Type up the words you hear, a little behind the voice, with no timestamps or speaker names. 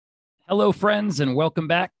Hello, friends, and welcome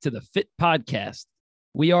back to the Fit Podcast.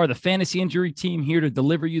 We are the fantasy injury team here to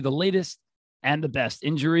deliver you the latest and the best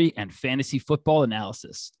injury and fantasy football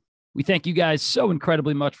analysis. We thank you guys so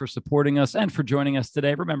incredibly much for supporting us and for joining us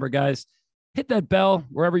today. Remember, guys, hit that bell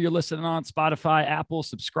wherever you're listening on, Spotify, Apple,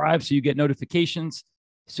 subscribe so you get notifications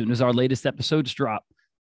as soon as our latest episodes drop.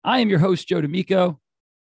 I am your host, Joe D'Amico.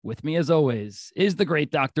 With me, as always, is the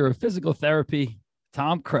great doctor of physical therapy,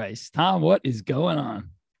 Tom Christ. Tom, what is going on?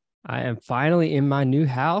 I am finally in my new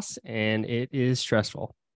house, and it is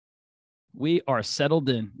stressful. We are settled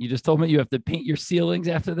in. You just told me you have to paint your ceilings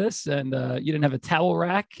after this, and you didn't have a towel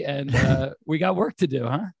rack, and we got work to do,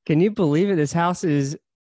 huh? Can you believe it? This house is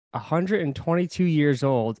 122 years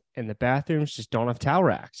old, and the bathrooms just don't have towel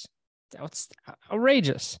racks. That's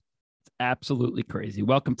outrageous. Absolutely crazy.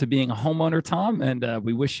 Welcome to being a homeowner, Tom, and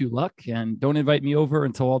we wish you luck. And don't invite me over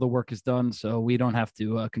until all the work is done, so we don't have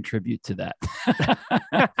to contribute to that.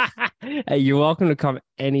 Hey, you're welcome to come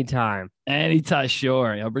anytime. Anytime,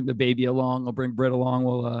 sure. I'll bring the baby along. I'll bring Britt along.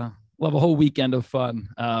 We'll have a whole weekend of fun.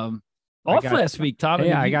 Last week, Tom.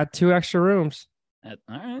 Yeah, I got 2 extra rooms. All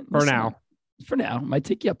right. For now. Might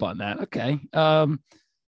take you up on that. Okay.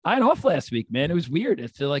 I had off last week, man. It was weird. I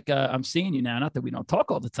feel like I'm seeing you now. Not that we don't talk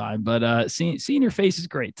all the time, but seeing your face is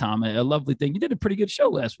great, Tom. A lovely thing. You did a pretty good show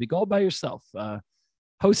last week, all by yourself.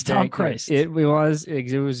 Host Tom Christ. It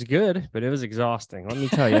was good, but it was exhausting. Let me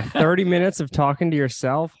tell you, 30 minutes of talking to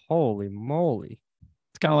yourself. Holy moly.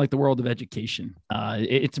 It's kind of like the world of education.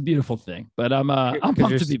 It's a beautiful thing, but I'm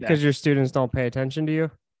pumped to be back. Because your students don't pay attention to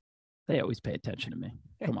you? They always pay attention to me.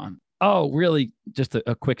 Come on. Oh, really? Just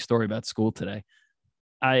a quick story about school today.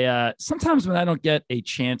 I sometimes when I don't get a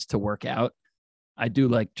chance to work out, I do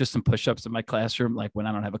like just some push-ups in my classroom, like when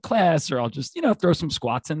I don't have a class, or I'll just, throw some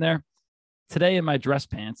squats in there. Today in my dress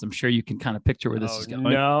pants, I'm sure you can kind of picture where this is going.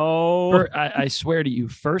 No, I swear to you,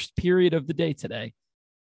 first period of the day today,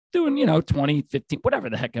 doing, 20, 15, whatever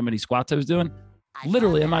the heck, how many squats I was doing.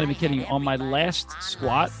 Literally, I'm not even kidding you. On my last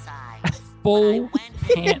squat, full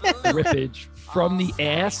pant rippage from the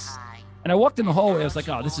ass. And I walked in the hallway. I was like,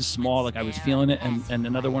 oh, this is small. Like I was feeling it. And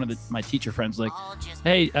another one of my teacher friends like,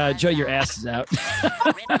 hey, Joe, your ass is out.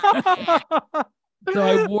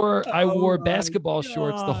 So I wore basketball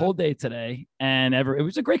shorts the whole day today. And it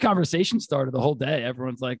was a great conversation starter the whole day.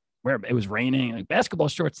 Everyone's like, it was raining, like basketball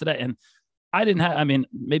shorts today. And I didn't have,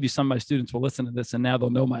 maybe some of my students will listen to this and now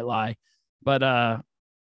they'll know my lie. But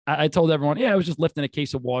I told everyone, I was just lifting a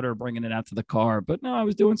case of water, bringing it out to the car. But no, I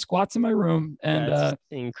was doing squats in my room. And that's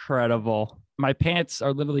incredible. My pants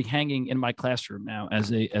are literally hanging in my classroom now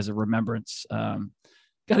as a remembrance.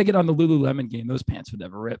 Got to get on the Lululemon game. Those pants would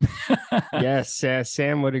never rip. Yes,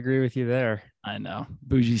 Sam would agree with you there. I know.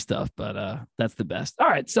 Bougie stuff, but that's the best. All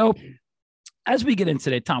right. So as we get in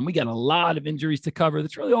today, Tom, we got a lot of injuries to cover.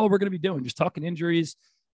 That's really all we're going to be doing. Just talking injuries,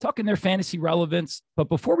 talking their fantasy relevance. But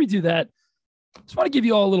before we do that, I just want to give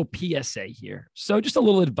you all a little PSA here. So just a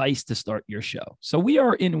little advice to start your show. So we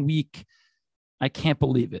are in I can't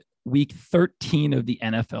believe it, week 13 of the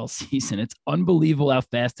NFL season. It's unbelievable how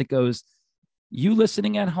fast it goes. You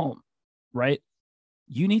listening at home, right?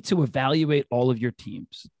 You need to evaluate all of your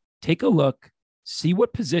teams. Take a look, see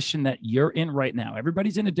what position that you're in right now.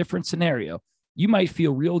 Everybody's in a different scenario. You might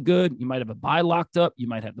feel real good. You might have a bye locked up. You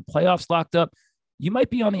might have the playoffs locked up. You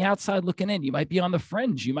might be on the outside looking in. You might be on the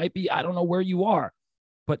fringe. You might be, I don't know where you are,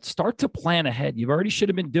 but start to plan ahead. You've already should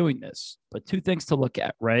have been doing this, but 2 things to look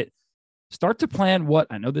at, right? Start to plan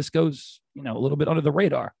I know this goes, a little bit under the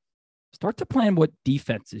radar. Start to plan what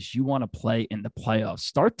defenses you want to play in the playoffs.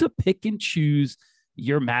 Start to pick and choose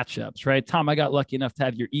your matchups, right? Tom, I got lucky enough to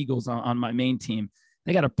have your Eagles on my main team.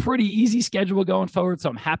 They got a pretty easy schedule going forward,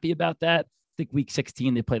 so I'm happy about that. I think week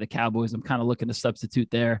 16, they play the Cowboys. I'm kind of looking to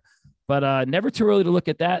substitute there. But never too early to look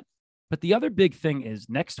at that. But the other big thing is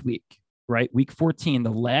next week, right? Week 14, the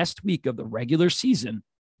last week of the regular season,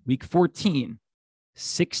 week 14,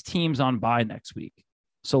 6 teams on bye next week.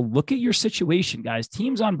 So look at your situation, guys.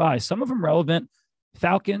 Teams on bye, some of them relevant.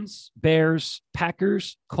 Falcons, Bears,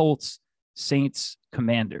 Packers, Colts, Saints,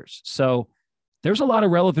 Commanders. So there's a lot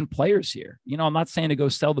of relevant players here. I'm not saying to go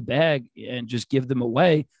sell the bag and just give them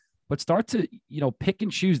away, but start to, pick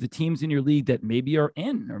and choose the teams in your league that maybe are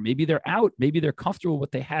in, or maybe they're out. Maybe they're comfortable with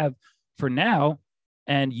what they have for now.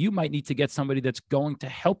 And you might need to get somebody that's going to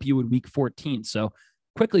help you in week 14. So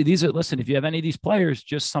quickly, listen, if you have any of these players,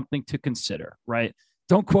 just something to consider, right?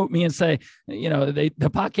 Don't quote me and say, the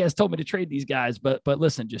podcast told me to trade these guys, but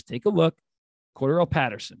listen, just take a look. Cordero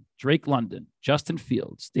Patterson, Drake London, Justin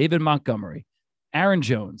Fields, David Montgomery, Aaron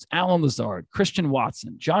Jones, Alan Lazard, Christian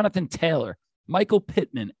Watson, Jonathan Taylor, Michael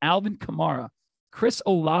Pittman, Alvin Kamara, Chris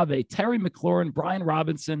Olave, Terry McLaurin, Brian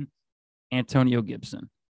Robinson, Antonio Gibson.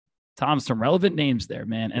 Tom, some relevant names there,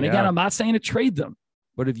 man. And again, Yeah. I'm not saying to trade them,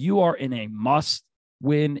 but if you are in a must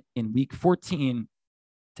win in week 14,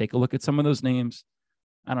 take a look at some of those names.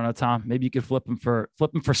 I don't know, Tom, maybe you could flip them for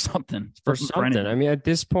something. For something. I mean, at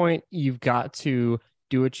this point, you've got to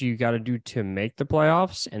do what you got to do to make the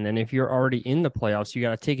playoffs. And then if you're already in the playoffs, you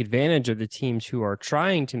got to take advantage of the teams who are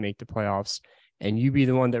trying to make the playoffs, and you be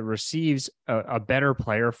the one that receives a better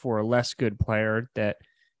player for a less good player that,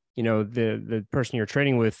 you know, the person you're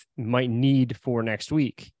trading with might need for next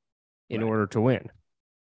week in order to win.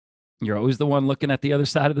 You're always the one looking at the other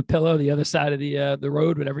side of the pillow, the other side of the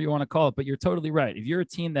road, whatever you want to call it. But you're totally right. If you're a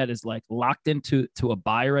team that is like locked into a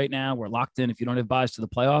bye right now, we're locked in. If you don't have buys to the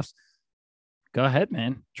playoffs, go ahead,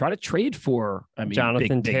 man. Try to trade for,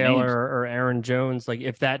 Jonathan big Taylor names. or Aaron Jones. Like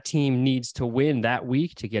if that team needs to win that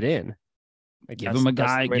week to get in, like give him a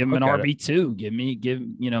guy, give him an RB2.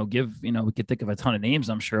 We could think of a ton of names.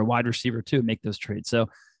 I'm sure a wide receiver too. Make those trades. So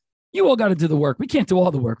you all got to do the work. We can't do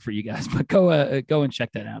all the work for you guys, but go and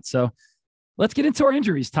check that out. So let's get into our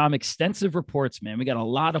injuries, Tom. Extensive reports, man. We got a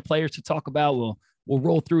lot of players to talk about. We'll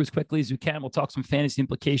roll through as quickly as we can. We'll talk some fantasy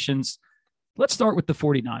implications. Let's start with the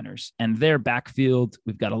 49ers and their backfield.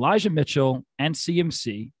 We've got Elijah Mitchell and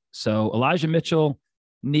CMC. So Elijah Mitchell,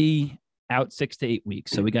 knee out 6 to 8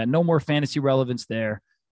 weeks. So we got no more fantasy relevance there.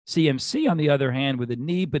 CMC, on the other hand, with a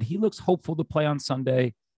knee, but he looks hopeful to play on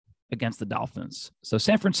Sunday against the Dolphins. So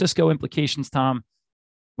San Francisco implications, Tom,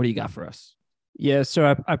 what do you got for us? Yeah,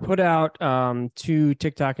 so I put out 2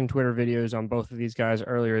 TikTok and Twitter videos on both of these guys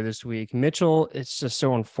earlier this week. Mitchell, it's just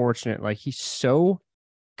so unfortunate. Like he's so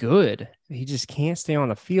good. He just can't stay on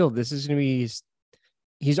the field. This is going to be,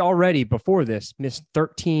 he's already before this missed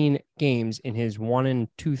 13 games in his 1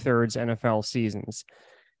 2/3 NFL seasons.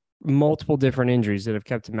 Multiple different injuries that have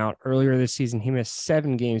kept him out. Earlier this season, he missed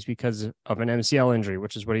 7 games because of an MCL injury,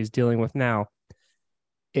 which is what he's dealing with now.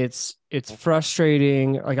 It's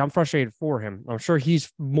frustrating. Like I'm frustrated for him. I'm sure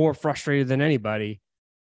he's more frustrated than anybody,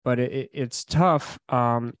 but it's tough.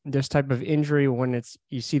 This type of injury, when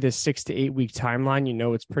you see this 6 to 8 week timeline, you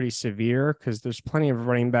know it's pretty severe because there's plenty of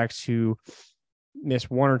running backs who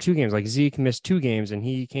miss 1 or 2 games. Like Zeke missed 2 games and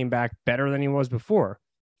he came back better than he was before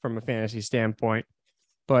from a fantasy standpoint.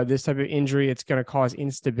 But this type of injury, it's going to cause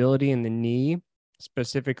instability in the knee.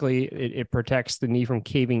 Specifically, it protects the knee from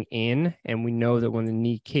caving in. And we know that when the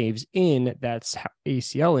knee caves in, that's how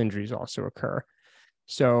ACL injuries also occur.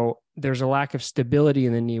 So there's a lack of stability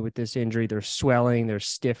in the knee with this injury. There's swelling, there's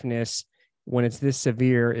stiffness. When it's this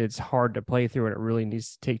severe, it's hard to play through and it really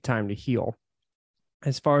needs to take time to heal.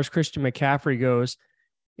 As far as Christian McCaffrey goes,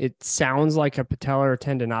 it sounds like a patellar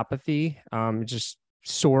tendinopathy. Just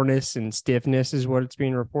soreness and stiffness is what it's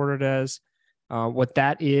being reported as. What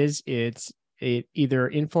that is, it's either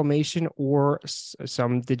inflammation or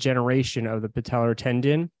some degeneration of the patellar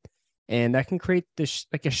tendon. And that can create this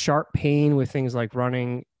like a sharp pain with things like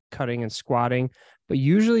running, cutting, and squatting. But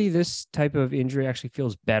usually this type of injury actually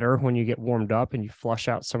feels better when you get warmed up and you flush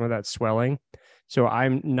out some of that swelling. So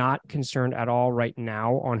I'm not concerned at all right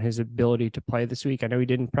now on his ability to play this week. I know he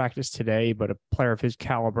didn't practice today, but a player of his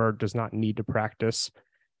caliber does not need to practice.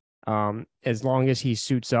 As long as he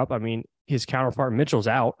suits up. I mean, his counterpart Mitchell's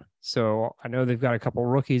out. So I know they've got a couple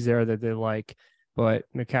rookies there that they like, but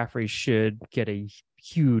McCaffrey should get a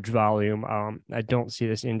huge volume. I don't see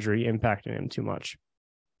this injury impacting him too much.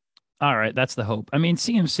 All right. That's the hope. I mean,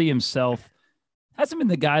 CMC himself hasn't been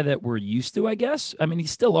the guy that we're used to, I guess. I mean,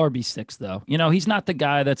 he's still RB6 though. You know, he's not the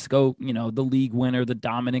guy that's the league winner, the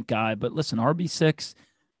dominant guy, but listen, RB6,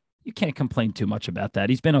 you can't complain too much about that.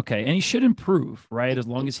 He's been okay. And he should improve, right? As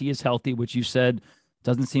long as he is healthy, which you said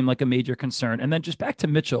doesn't seem like a major concern. And then just back to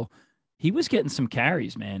Mitchell, he was getting some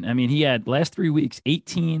carries, man. I mean, he had last 3 weeks,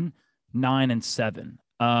 18, 9, and 7.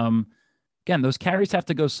 Again, those carries have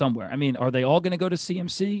to go somewhere. I mean, are they all going to go to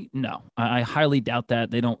CMC? No, I highly doubt that.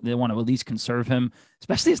 They want to at least conserve him,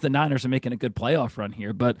 especially as the Niners are making a good playoff run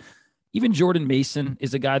here. But even Jordan Mason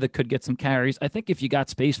is a guy that could get some carries. I think if you got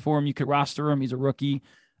space for him, you could roster him. He's a rookie.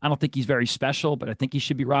 I don't think he's very special, but I think he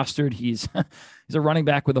should be rostered. He's a running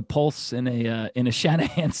back with a pulse in a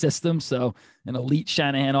Shanahan system, so an elite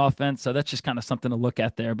Shanahan offense. So that's just kind of something to look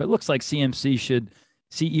at there. But it looks like CMC should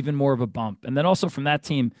see even more of a bump. And then also from that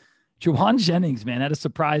team, Juwan Jennings, man, had a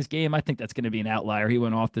surprise game. I think that's going to be an outlier. He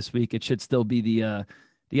went off this week. It should still be the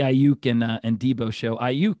Aiyuk and Deebo show.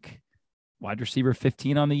 Aiyuk, wide receiver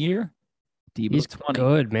 15 on the year. Deebo He's 20.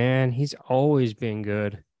 Good, man. He's always been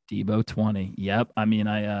good. Deebo 20. Yep. I mean,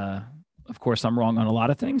 of course I'm wrong on a lot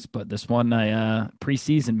of things, but this one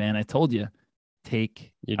preseason, man, I told you,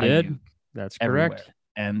 take You Aiyuk did. That's everywhere. correct.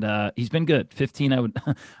 And he's been good. 15,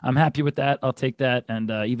 I'm happy with that. I'll take that.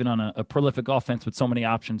 And even on a prolific offense with so many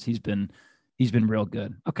options, he's been real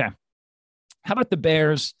good. Okay. How about the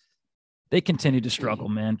Bears? They continue to struggle,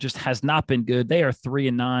 man. Just has not been good. They are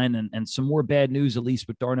 3-9, and some more bad news, at least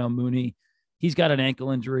with Darnell Mooney. He's got an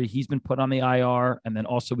ankle injury. He's been put on the IR. And then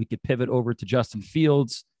also we could pivot over to Justin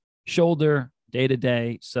Fields, shoulder,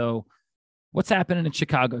 day-to-day. So what's happening in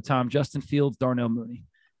Chicago, Tom? Justin Fields, Darnell Mooney.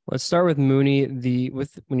 Let's start with Mooney.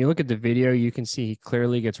 When you look at the video, you can see he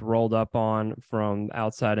clearly gets rolled up on from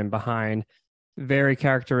outside and behind. Very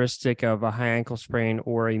characteristic of a high ankle sprain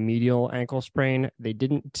or a medial ankle sprain. They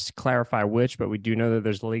didn't clarify which, but we do know that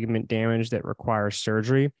there's ligament damage that requires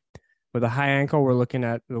surgery. With a high ankle, we're looking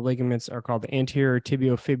at the ligaments are called the anterior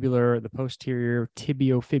tibiofibular, the posterior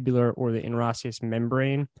tibiofibular, or the interosseous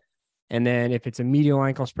membrane. And then if it's a medial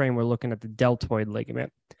ankle sprain, we're looking at the deltoid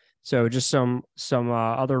ligament. So just some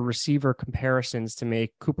other receiver comparisons to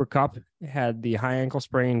make. Cooper Kupp had the high ankle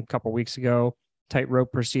sprain a couple weeks ago,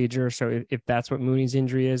 tightrope procedure. So if that's what Mooney's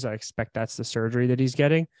injury is, I expect that's the surgery that he's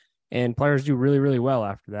getting. And players do really, really well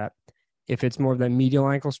after that. If it's more of that medial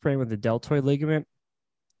ankle sprain with the deltoid ligament,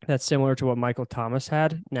 that's similar to what Michael Thomas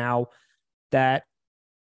had. Now, that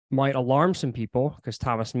might alarm some people because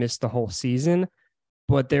Thomas missed the whole season.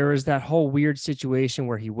 But there was that whole weird situation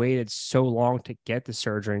where he waited so long to get the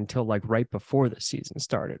surgery until like right before the season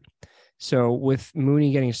started. So with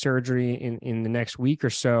Mooney getting surgery in the next week or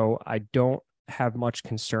so, I don't have much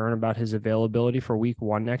concern about his availability for week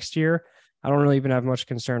 1 next year. I don't really even have much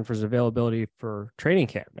concern for his availability for training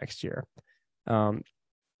camp next year.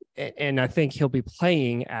 And I think he'll be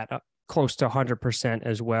playing at close to 100%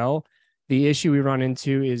 as well. The issue we run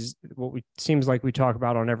into is what seems like we talk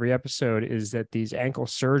about on every episode is that these ankle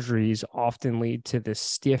surgeries often lead to this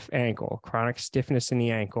stiff ankle, chronic stiffness in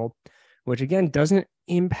the ankle, which again doesn't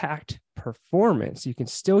impact performance. You can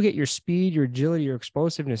still get your speed, your agility, your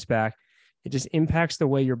explosiveness back. It just impacts the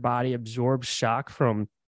way your body absorbs shock from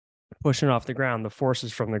pushing off the ground, the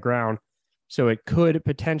forces from the ground. So it could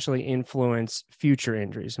potentially influence future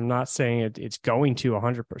injuries. I'm not saying it's going to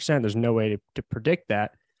 100%. There's no way to predict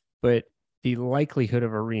that, but the likelihood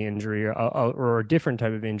of a re-injury or a different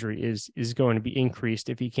type of injury is going to be increased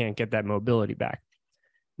if he can't get that mobility back.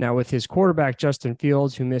 Now, with his quarterback, Justin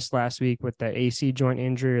Fields, who missed last week with that AC joint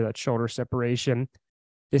injury or that shoulder separation,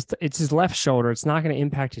 it's his left shoulder. It's not going to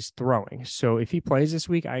impact his throwing. So if he plays this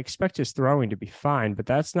week, I expect his throwing to be fine, but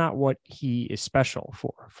that's not what he is special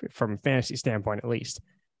for from a fantasy standpoint, at least.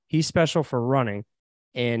 He's special for running,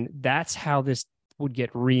 and that's how this would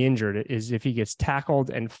get re-injured is if he gets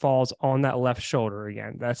tackled and falls on that left shoulder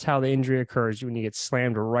again. That's how the injury occurs when he gets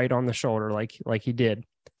slammed right on the shoulder like he did.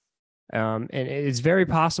 And it's very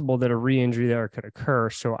possible that a re-injury there could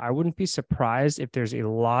occur. So I wouldn't be surprised if there's a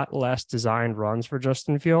lot less designed runs for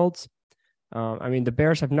Justin Fields. I mean, the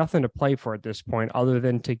Bears have nothing to play for at this point other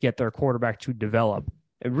than to get their quarterback to develop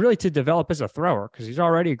and really to develop as a thrower because he's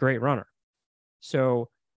already a great runner. So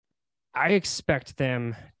I expect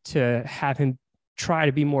them to have him try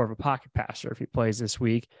to be more of a pocket passer if he plays this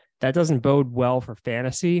week. That doesn't bode well for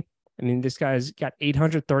fantasy. I mean, this guy's got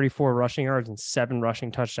 834 rushing yards and 7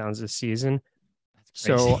 rushing touchdowns this season.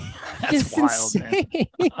 So that's wild,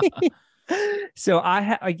 man. So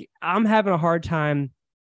I'm having a hard time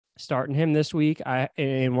starting him this week.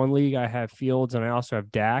 In one league, I have Fields and I also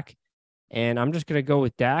have Dak. And I'm just going to go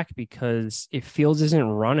with Dak because if Fields isn't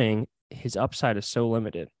running, his upside is so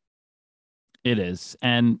limited. It is.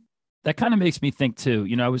 And that kind of makes me think too,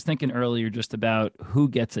 I was thinking earlier just about who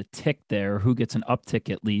gets a tick there, who gets an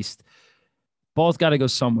uptick at least. Ball's got to go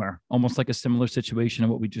somewhere, almost like a similar situation to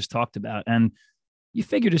what we just talked about. And you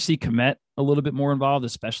figure to see Kmet a little bit more involved,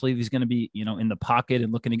 especially if he's going to be, in the pocket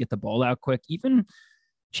and looking to get the ball out quick. Even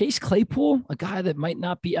Chase Claypool, a guy that might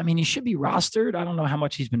not be, he should be rostered. I don't know how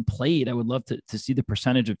much he's been played. I would love to see the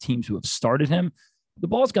percentage of teams who have started him. The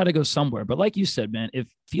ball's got to go somewhere. But like you said, man, if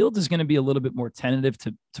Fields is going to be a little bit more tentative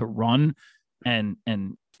to run and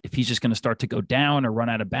if he's just going to start to go down or run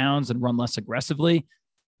out of bounds and run less aggressively,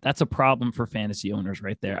 that's a problem for fantasy owners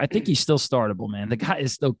right there. I think he's still startable, man. The guy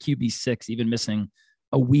is still QB6, even missing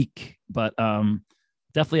a week, but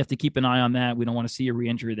definitely have to keep an eye on that. We don't want to see a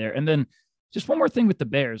re-injury there. And then just one more thing with the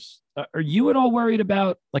Bears. Are you at all worried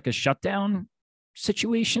about like a shutdown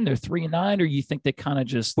situation? They're 3-9, or you think they kind of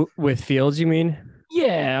just with Fields, you mean?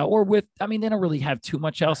 Yeah, or with, they don't really have too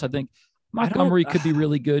much else. I think Montgomery could be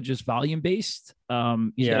really good, just volume based.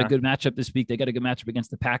 He's got a good matchup this week. They got a good matchup against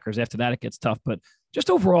the Packers. After that, it gets tough. But just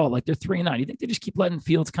overall, like they're 3-9. You think they just keep letting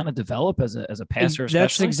Fields kind of develop as a passer? Especially?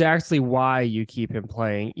 That's exactly why you keep him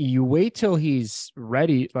playing. You wait till he's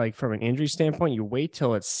ready, like from an injury standpoint. You wait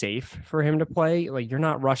till it's safe for him to play. Like you're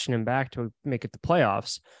not rushing him back to make it the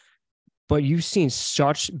playoffs. But you've seen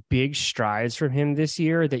such big strides from him this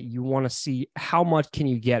year that you want to see how much can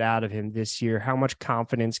you get out of him this year? How much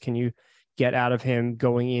confidence can you get out of him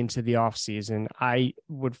going into the offseason? I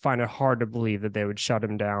would find it hard to believe that they would shut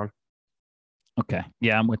him down. Okay.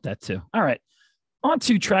 Yeah, I'm with that too. All right. On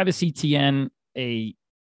to Travis Etienne, a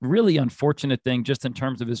really unfortunate thing just in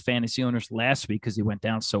terms of his fantasy owners last week because he went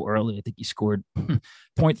down so early. I think he scored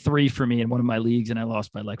 0.3 for me in one of my leagues and I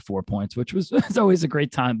lost by like 4 points, which was always a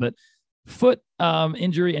great time. But foot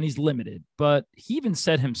injury and he's limited. But he even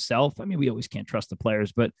said himself, I mean, we always can't trust the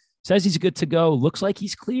players, but says he's good to go. Looks like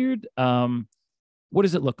he's cleared. What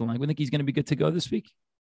is it looking like? We think he's going to be good to go this week?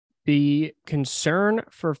 The concern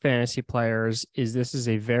for fantasy players is this is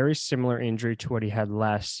a very similar injury to what he had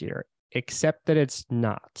last year, except that it's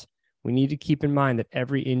not. We need to keep in mind that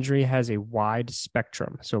every injury has a wide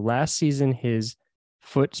spectrum. So last season, his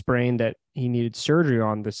foot sprain that he needed surgery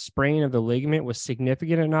on, the sprain of the ligament was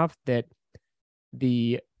significant enough that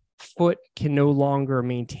the foot can no longer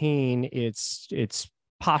maintain its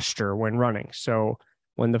posture when running. So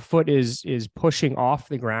when the foot is pushing off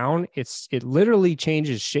the ground, it literally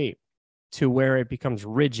changes shape to where it becomes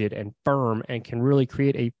rigid and firm and can really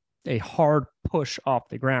create a hard push off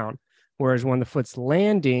the ground. Whereas when the foot's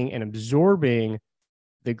landing and absorbing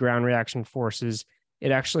the ground reaction forces,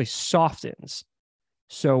 it actually softens.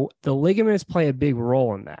 So the ligaments play a big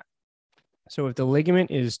role in that. So if the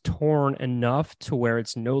ligament is torn enough to where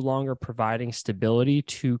it's no longer providing stability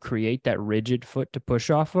to create that rigid foot to push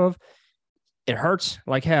off of, it hurts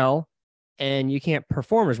like hell and you can't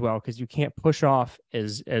perform as well because you can't push off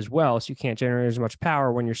as well. So you can't generate as much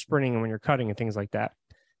power when you're sprinting and when you're cutting and things like that.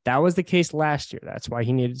 That was the case last year. That's why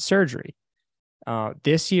he needed surgery.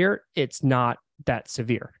 This year, it's not that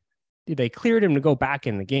severe. They cleared him to go back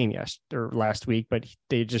in the game last week, but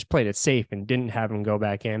they just played it safe and didn't have him go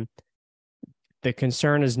back in. The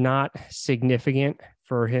concern is not significant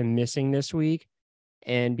for him missing this week.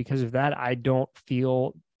 And because of that, I don't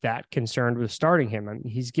feel that concerned with starting him. I mean,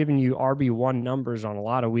 he's given you RB1 numbers on a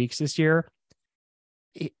lot of weeks this year.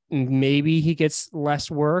 Maybe he gets less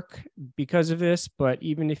work because of this, but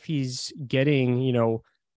even if he's getting,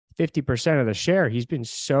 50% of the share, he's been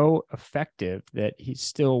so effective that he's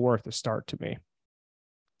still worth a start to me.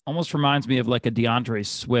 Almost reminds me of like a DeAndre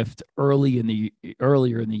Swift earlier in the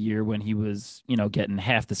year when he was, getting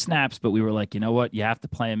half the snaps, but we were like, you know what, you have to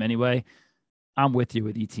play him anyway. I'm with you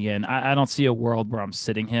with Etienne. I don't see a world where I'm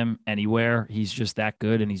sitting him anywhere. He's just that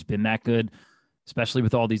good, and he's been that good, especially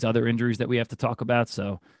with all these other injuries that we have to talk about.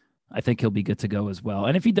 So I think he'll be good to go as well.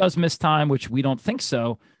 And if he does miss time, which we don't think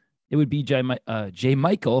so, it would be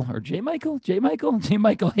JaMycal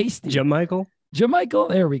Hasty. JaMycal,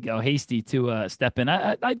 there we go. Hasty to step in.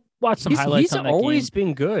 I watched some highlights on that game. He's always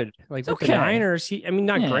been good. Like with the Niners,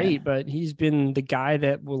 not great, but he's been the guy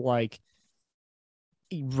that will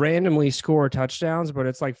randomly score touchdowns, but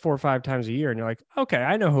it's like 4 or 5 times a year. And you're like, okay,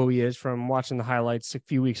 I know who he is from watching the highlights a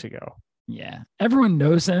few weeks ago. Yeah. Everyone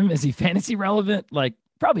knows him. Is he fantasy relevant? Like,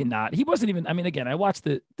 probably not. He wasn't even, again, I watched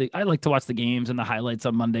I like to watch the games and the highlights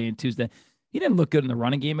on Monday and Tuesday. He didn't look good in the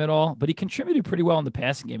running game at all, but he contributed pretty well in the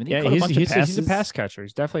passing game. And he's a pass catcher.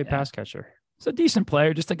 He's definitely a pass catcher. So a decent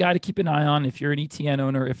player, just a guy to keep an eye on if you're an ETN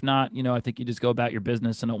owner. If not, I think you just go about your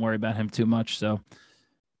business and don't worry about him too much. So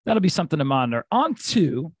that'll be something to monitor. On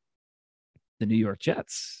to the New York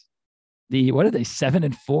Jets. What are they,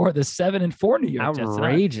 7-4? The 7-4 New York Jets.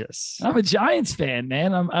 Outrageous. I'm a Giants fan,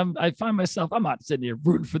 man. I find myself, I'm not sitting here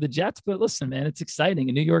rooting for the Jets, but listen, man, it's exciting.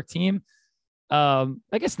 A New York team. I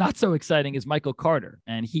guess not so exciting as Michael Carter.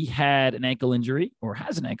 And he had an ankle injury or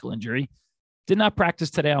has an ankle injury. Did not practice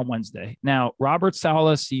today on Wednesday. Now, Robert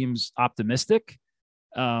Saleh seems optimistic.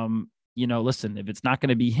 Listen, if it's not going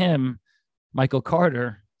to be him, Michael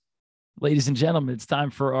Carter, ladies and gentlemen, it's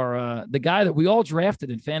time for our the guy that we all drafted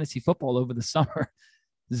in fantasy football over the summer.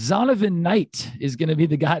 Zonovan Knight is going to be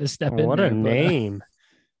the guy to step in. What a name.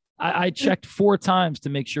 I checked 4 times to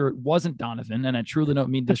make sure it wasn't Donovan, and I truly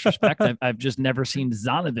don't mean disrespect. I've just never seen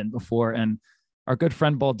Zonovan before. And our good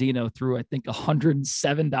friend Baldino threw, I think,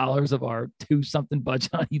 $107 of our 2-something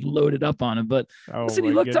budget on. He loaded up on him. But listen,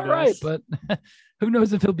 he looked all right, but who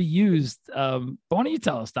knows if he'll be used. But why don't you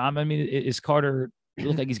tell us, Dom? Is Carter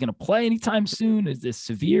look like he's going to play anytime soon? Is this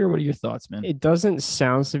severe? What are your thoughts, man? It doesn't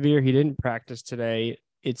sound severe. He didn't practice today.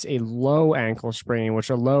 it's a low ankle sprain, which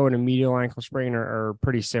a low and a medial ankle sprain are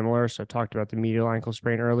pretty similar. So I talked about the medial ankle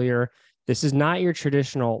sprain earlier. This is not your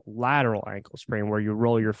traditional lateral ankle sprain where you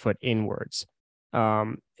roll your foot inwards.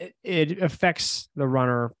 It affects the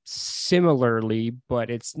runner similarly, but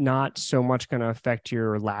it's not so much going to affect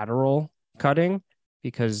your lateral cutting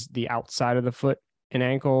because the outside of the foot and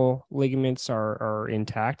ankle ligaments are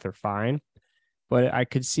intact. They're fine, but I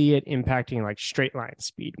could see it impacting like straight line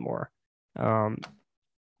speed more.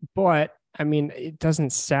 But I mean, it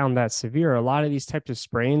doesn't sound that severe. A lot of these types of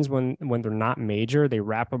sprains, when they're not major, they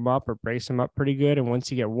wrap them up or brace them up pretty good. And once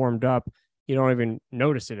you get warmed up, you don't even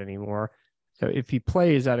notice it anymore. So if he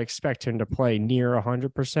plays, I'd expect him to play near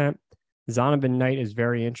 100%. Zonovan Knight is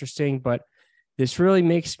very interesting, but this really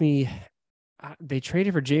makes me, they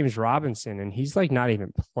traded for James Robinson and he's like not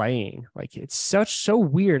even playing. Like it's so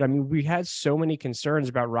weird. I mean, we had so many concerns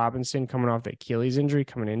about Robinson coming off the Achilles injury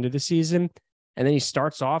coming into the season. And then he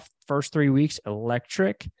starts off first 3 weeks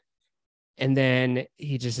electric. And then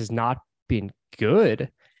he just has not been good.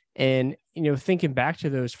 And, you know, thinking back to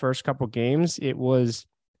those first couple games, it was,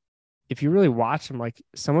 if you really watch him, like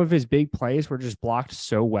some of his big plays were just blocked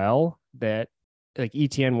so well that like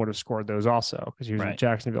Etienne would have scored those also because he was in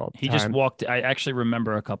Jacksonville at the time. Just walked. I actually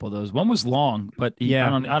remember a couple of those. One was long, but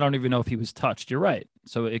I don't even know if he was touched. You're right.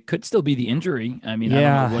 So it could still be the injury. I mean, I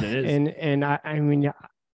don't know what it is. And I mean,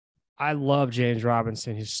 I love James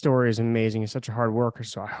Robinson. His story is amazing. He's such a hard worker.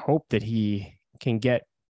 So I hope that he can get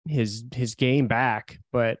his game back.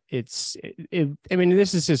 But I mean,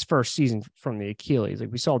 this is his first season from the Achilles.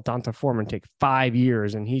 Like we saw Donta Foreman take 5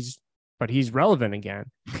 years, and he's relevant again.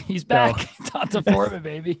 He's back. Donta Foreman,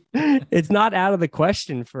 baby. It's not out of the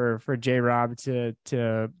question for J-Rob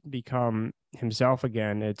to become himself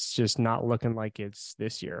again. It's just not looking like it's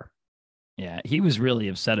this year. Yeah, he was really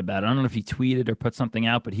upset about it. I don't know if he tweeted or put something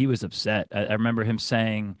out, but he was upset. I remember him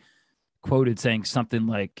quoted saying something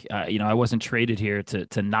like, I wasn't traded here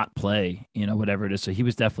to not play, whatever it is. So he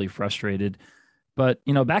was definitely frustrated. But,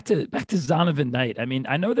 back to Zonovan Knight. I mean,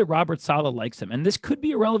 I know that Robert Saleh likes him, and this could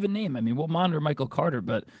be a relevant name. I mean, we'll monitor Michael Carter,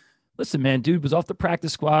 but listen, man, dude was off the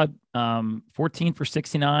practice squad, 14 for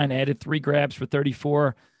 69, added 3 grabs for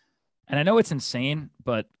 34. And I know it's insane,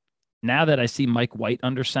 but now that I see Mike White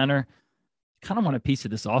under center, kind of want a piece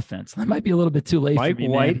of this offense. That might be a little bit too late Mike for me,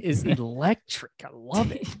 White man. is electric. I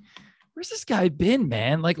love it. Where's this guy been,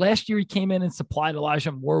 man? Like last year he came in and supplied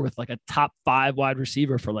Elijah Moore with like a top 5 wide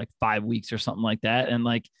receiver for like 5 weeks or something like that. And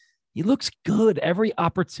like, he looks good every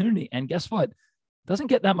opportunity. And guess what? It doesn't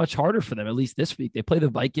get that much harder for them, at least this week. They play the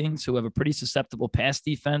Vikings, who have a pretty susceptible pass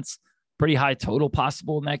defense, pretty high total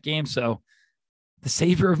possible in that game. So the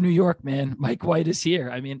savior of New York, man, Mike White is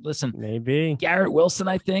here. I mean, listen, maybe Garrett Wilson,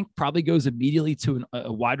 I think, probably goes immediately to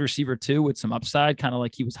a wide receiver too with some upside, kind of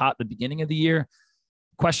like he was hot at the beginning of the year.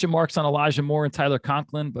 Question marks on Elijah Moore and Tyler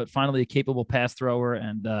Conklin, but finally a capable pass thrower.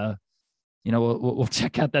 And, we'll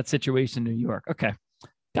check out that situation in New York. Okay.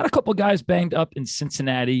 Got a couple guys banged up in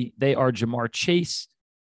Cincinnati. They are Jamar Chase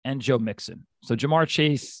and Joe Mixon. So Jamar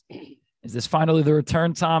Chase, is this finally the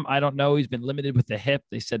return, Tom? I don't know. He's been limited with the hip.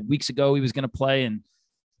 They said weeks ago he was going to play, and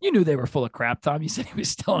you knew they were full of crap, Tom. You said he was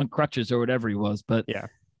still on crutches or whatever he was. But yeah.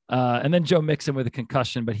 And then Joe Mixon with a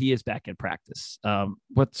concussion, but he is back in practice.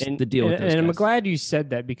 What's the deal with those and guys? I'm glad you said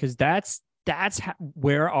that because that's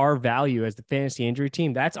where our value as the fantasy injury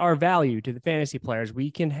team, that's our value to the fantasy players.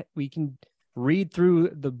 We can read through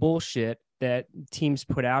the bullshit that teams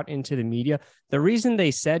put out into the media. The reason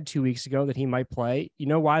they said 2 weeks ago that he might play, you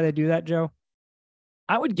know why they do that, Joe?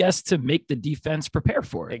 I would guess to make the defense prepare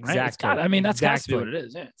for it. Exactly. Right? That's got to be what it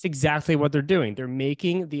is. Yeah. It's exactly what they're doing. They're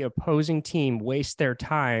making the opposing team waste their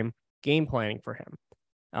time game planning for him.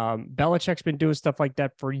 Belichick's been doing stuff like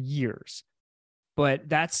that for years, but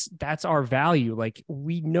that's our value. Like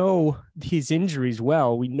we know these injuries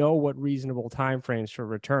well. We know what reasonable timeframes for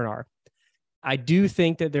return are. I do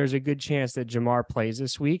think that there's a good chance that Jamar plays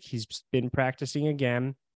this week. He's been practicing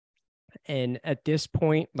again. And at this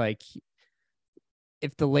point, like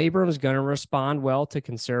if the labrum is going to respond well to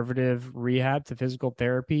conservative rehab, to physical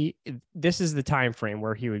therapy, this is the time frame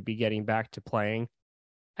where he would be getting back to playing.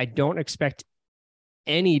 I don't expect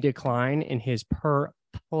any decline in his per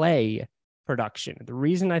play production. The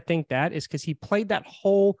reason I think that is because he played that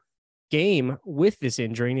whole game with this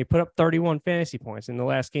injury and he put up 31 fantasy points in the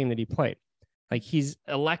last game that he played. Like he's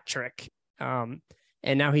electric.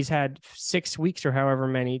 And now he's had 6 weeks or however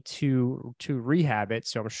many to rehab it.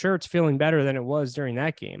 So I'm sure it's feeling better than it was during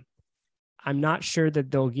that game. I'm not sure that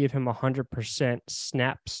they'll give him 100%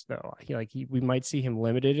 snaps though. We might see him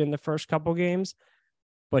limited in the first couple games,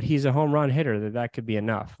 but he's a home run hitter that could be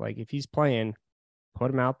enough. Like if he's playing, put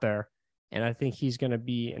him out there. And I think he's going to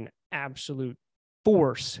be an absolute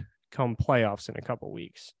force come playoffs in a couple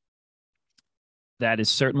weeks. That is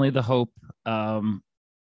certainly the hope.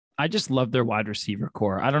 I just love their wide receiver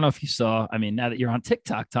core. I don't know if you saw, I mean, now that you're on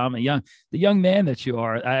TikTok, Tom, the young man that you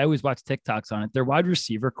are, I always watch TikToks on it. Their wide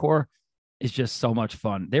receiver core is just so much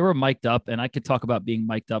fun. They were mic'd up, and I could talk about being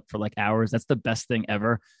mic'd up for like hours. That's the best thing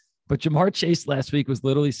ever. But Jamar Chase last week was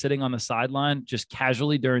literally sitting on the sideline just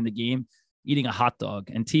casually during the game, eating a hot dog.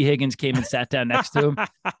 And T. Higgins came and sat down next to him.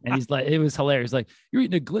 And he's like, it was hilarious. Like, you're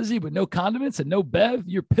eating a glizzy with no condiments and no bev.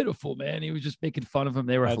 You're pitiful, man. He was just making fun of him.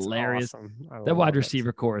 They were hilarious. Awesome. That wide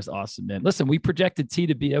receiver core is awesome, man. Listen, we projected T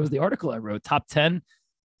to be, that was the article I wrote, top 10.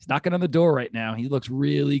 He's knocking on the door right now. He looks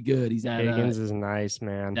really good. He's at Higgins is nice,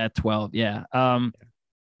 man. At 12. Yeah.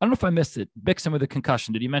 I don't know if I missed it. Mixon with a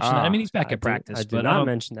concussion. Did you mention that? I mean, he's back at practice. I did not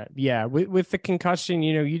mention that. Yeah. With the concussion,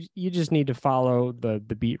 you just need to follow the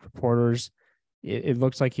beat reporters. It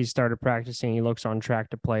looks like he started practicing. He looks on track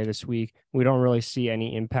to play this week. We don't really see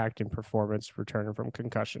any impact in performance returning from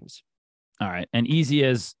concussions. All right. And easy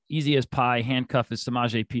as pie, handcuff is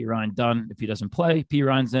Samaje Perine done. If he doesn't play,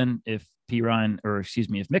 Perine's in. If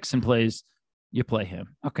Mixon plays, you play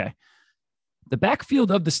him. Okay. The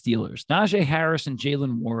backfield of the Steelers, Najee Harris and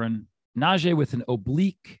Jaylen Warren. Najee with an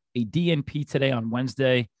oblique, a DNP today on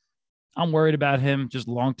Wednesday. I'm worried about him just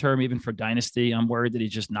long-term, even for Dynasty. I'm worried that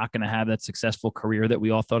he's just not going to have that successful career that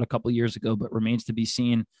we all thought a couple of years ago, but remains to be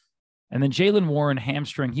seen. And then Jaylen Warren,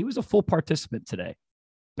 hamstring. He was a full participant today.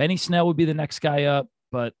 Benny Snell would be the next guy up,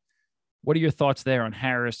 but what are your thoughts there on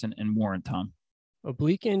Harris and Warren, Tom?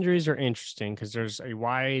 Oblique injuries are interesting because there's a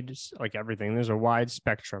wide, like everything, there's a wide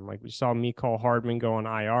spectrum. Like we saw Mecole Hardman go on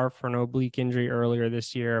IR for an oblique injury earlier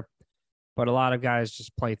this year, but a lot of guys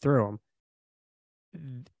just play through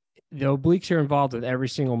them. The obliques are involved with every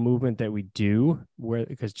single movement that we do,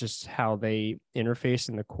 because just how they interface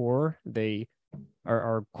in the core.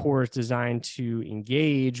 Our core is designed to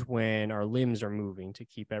engage when our limbs are moving to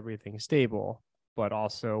keep everything stable, but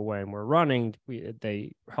also when we're running,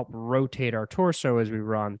 they help rotate our torso as we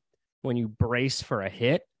run. When you brace for a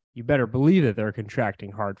hit, you better believe that they're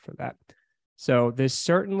contracting hard for that. So this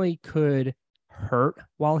certainly could hurt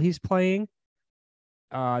while he's playing.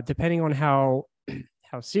 Depending on how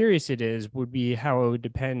serious it is would be how it would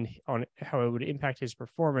depend on how it would impact his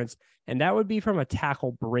performance. And that would be from a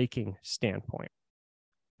tackle breaking standpoint.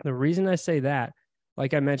 The reason I say that,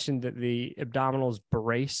 like I mentioned, that the abdominals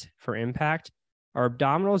brace for impact. Our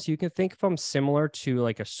abdominals, you can think of them similar to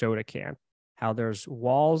like a soda can, how there's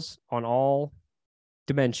walls on all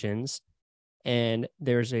dimensions, and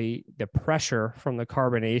there's the pressure from the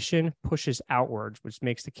carbonation pushes outwards, which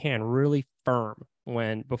makes the can really firm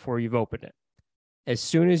before you've opened it. As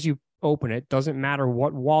soon as you open it, doesn't matter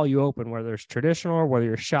what wall you open, whether it's traditional or whether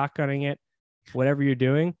you're shotgunning it, whatever you're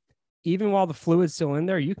doing, even while the fluid's still in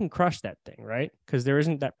there, you can crush that thing, right? Because there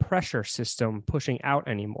isn't that pressure system pushing out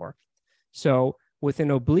anymore. So with an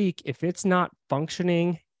oblique, if it's not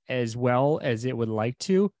functioning as well as it would like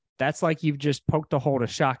to, that's like you've just poked a hole to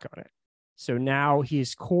shotgun it. So now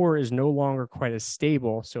his core is no longer quite as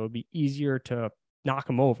stable, so it'd be easier to knock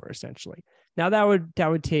him over, essentially. Now that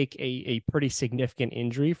would take a pretty significant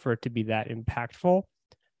injury for it to be that impactful.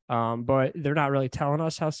 But they're not really telling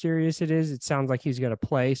us how serious it is. It sounds like he's going to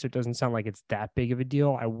play, so it doesn't sound like it's that big of a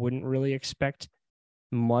deal. I wouldn't really expect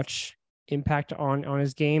much impact on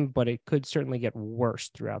his game, but it could certainly get worse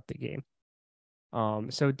throughout the game.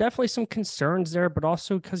 So definitely some concerns there, but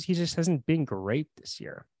also because he just hasn't been great this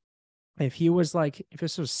year. If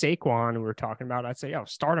this was Saquon we were talking about, I'd say,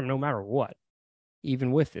 start him no matter what,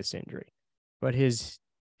 even with this injury. But his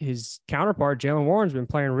counterpart, Jaylen Warren's been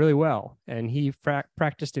playing really well, and he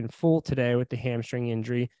practiced in full today with the hamstring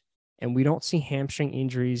injury, and we don't see hamstring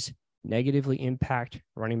injuries negatively impact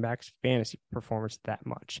running backs' fantasy performance that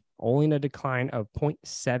much. Only in a decline of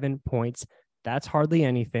 0.7 points. That's hardly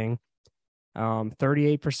anything.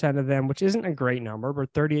 38% of them, which isn't a great number,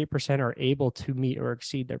 but 38% are able to meet or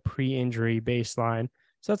exceed their pre-injury baseline.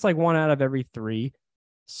 So that's like 1 out of every 3.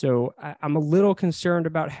 So I'm a little concerned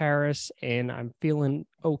about Harris, and I'm feeling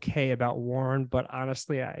okay about Warren. But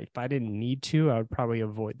honestly, if I didn't need to, I would probably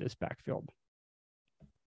avoid this backfield.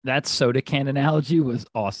 That soda can analogy was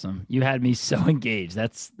awesome. You had me so engaged.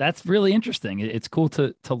 That's really interesting. It's cool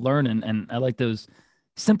to learn, and I like those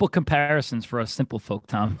simple comparisons for us simple folk,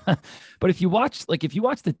 Tom. But if you watch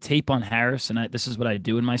the tape on Harris, and this is what I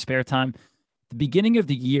do in my spare time. The beginning of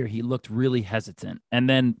the year, he looked really hesitant. And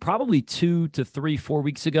then probably 2 to 3, 4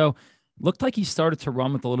 weeks ago, looked like he started to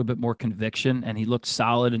run with a little bit more conviction, and he looked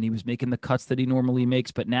solid, and he was making the cuts that he normally makes.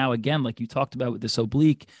 But now, again, like you talked about with this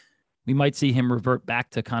oblique, we might see him revert back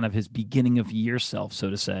to kind of his beginning of year self, so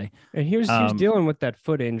to say. And he was dealing with that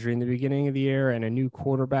foot injury in the beginning of the year and a new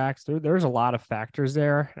quarterback. So there's a lot of factors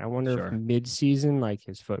there. I wonder if mid-season, like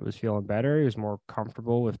his foot was feeling better. He was more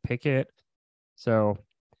comfortable with Pickett. So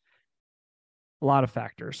a lot of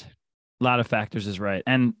factors. A lot of factors is right.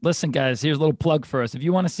 And listen, guys, here's a little plug for us. If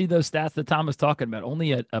you want to see those stats that Tom was talking about,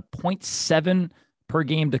 only a 0.7 per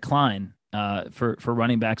game decline for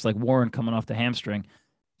running backs like Warren coming off the hamstring.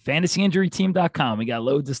 FantasyInjuryTeam.com. We got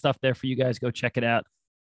loads of stuff there for you guys. Go check it out.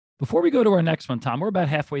 Before we go to our next one, Tom, we're about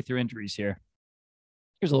halfway through injuries here.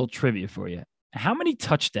 Here's a little trivia for you. How many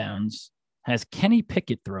touchdowns has Kenny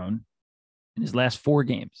Pickett thrown in his last 4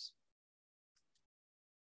 games?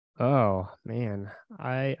 Oh, man.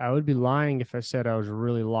 I would be lying if I said I was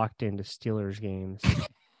really locked into Steelers games.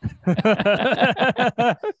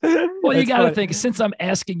 Well, you got to think, since I'm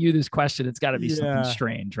asking you this question, it's got to be something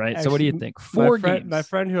strange, right? Actually, so what do you think? 4 games. My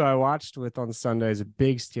friend who I watched with on Sunday is a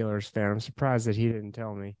big Steelers fan. I'm surprised that he didn't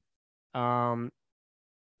tell me.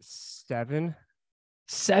 7.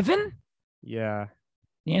 7? Yeah.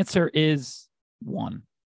 The answer is 1.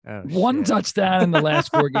 Oh, 1 touchdown in the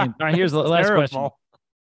last 4 games. All right, here's the last question.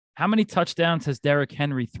 How many touchdowns has Derrick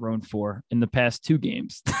Henry thrown for in the past 2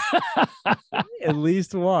 games? At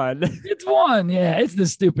least 1. It's 1. Yeah, it's the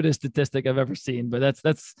stupidest statistic I've ever seen, but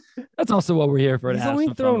that's also what we're here for. He's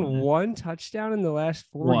only thrown 1 touchdown in the last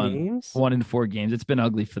 4 games. 1 in 4 games. It's been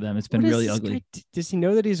ugly for them. It's been really ugly. Does he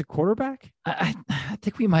know that he's a quarterback? I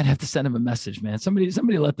think we might have to send him a message, man. Somebody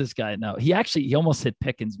let this guy know. He almost hit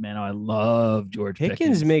Pickens, man. I love George Pickens.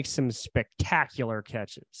 Pickens makes some spectacular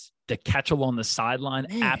catches. The catch along the sideline,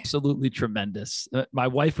 absolutely tremendous. My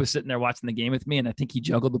wife was sitting there watching the game with me, and I think he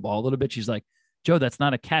juggled the ball a little bit. She's like, Joe, that's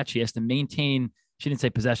not a catch. He has to maintain. She didn't say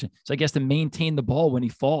possession. So I guess to maintain the ball when he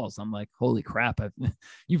falls. I'm like, holy crap.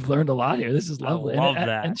 You've learned a lot here. This is lovely. I love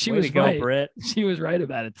that. And she was right. Britt. She was right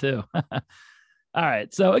about it too. All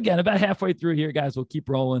right. So again, about halfway through here, guys, we'll keep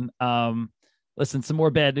rolling. Listen, some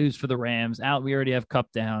more bad news for the Rams. We already have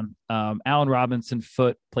Cup down. Allen Robinson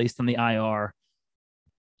foot placed on the IR.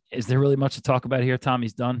 Is there really much to talk about here, Tom?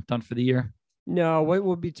 He's done for the year? No, what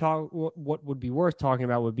would be worth talking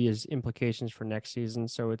about would be his implications for next season.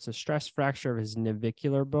 So it's a stress fracture of his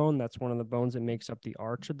navicular bone. That's one of the bones that makes up the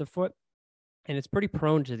arch of the foot. And it's pretty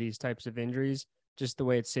prone to these types of injuries. Just the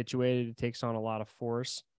way it's situated, it takes on a lot of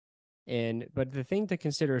force. But the thing to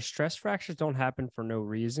consider is stress fractures don't happen for no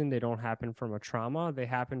reason. They don't happen from a trauma. They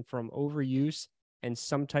happen from overuse and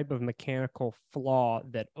some type of mechanical flaw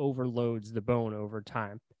that overloads the bone over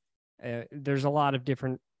time. There's a lot of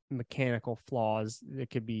different mechanical flaws. It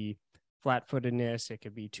could be flat-footedness. It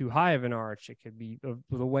could be too high of an arch. It could be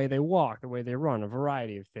the way they walk, the way they run, a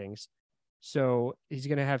variety of things. So he's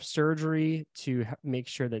going to have surgery to make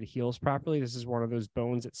sure that it heals properly. This is one of those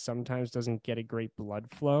bones that sometimes doesn't get a great blood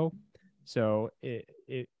flow. So it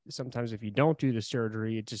sometimes if you don't do the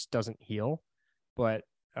surgery, it just doesn't heal. But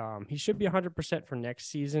he should be 100% for next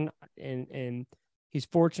season. And he's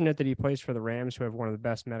fortunate that he plays for the Rams, who have one of the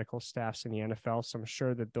best medical staffs in the NFL. So I'm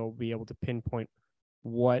sure that they'll be able to pinpoint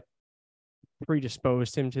what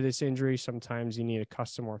predisposed him to this injury. Sometimes you need a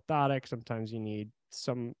custom orthotic. Sometimes you need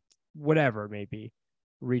some whatever it may be.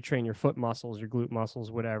 Retrain your foot muscles, your glute muscles,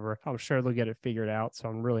 whatever. I'm sure they'll get it figured out. So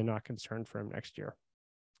I'm really not concerned for him next year.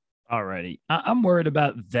 Alrighty. I'm worried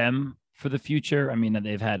about them for the future. I mean,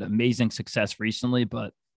 they've had amazing success recently,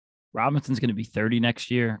 but Robinson's going to be 30 next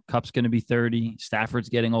year. Kupp's going to be 30. Stafford's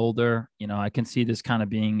getting older. You know, I can see this kind of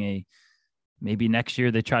being maybe next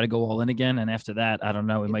year they try to go all in again. And after that, I don't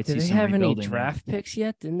know. We might see some rebuilding. Do they have any draft picks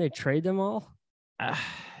yet? Didn't they trade them all?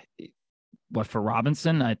 What, for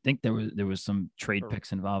Robinson? I think there was some trade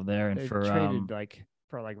picks involved there. And for traded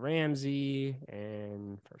for Ramsey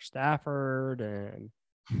and for Stafford, and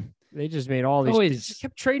they just made all these. They just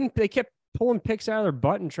kept trading. They kept pulling picks out of their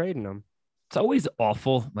butt and trading them. It's always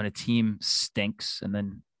awful when a team stinks and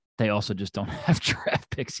then they also just don't have draft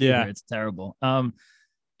picks either. Yeah. It's terrible.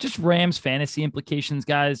 Just Rams fantasy implications,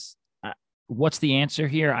 guys. What's the answer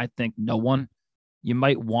here? I think no one. You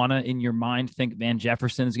might want to, in your mind, think Van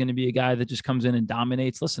Jefferson is going to be a guy that just comes in and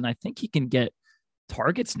dominates. Listen, I think he can get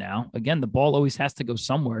targets now. Again, the ball always has to go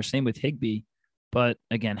somewhere. Same with Higbee. But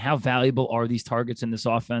again, how valuable are these targets in this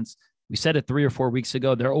offense? We said it 3 or 4 weeks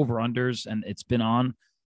ago. They're over-unders, and it's been on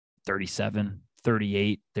 37,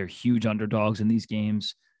 38. They're huge underdogs in these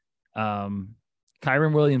games. Kyren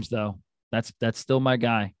Williams, though, that's still my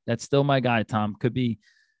guy. That's still my guy, Tom. Could be.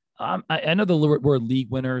 I know the word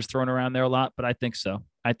league winner is thrown around there a lot, but I think so.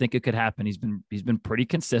 I think it could happen. He's been pretty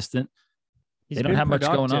consistent. They don't have much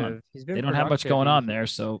going on. They don't have much going on there,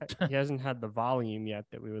 so he hasn't had the volume yet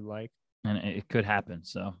that we would like. and it could happen.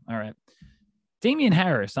 So, all right. Damian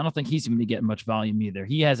Harris, I don't think he's going to be getting much volume either.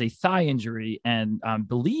 He has a thigh injury, and I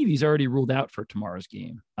believe he's already ruled out for tomorrow's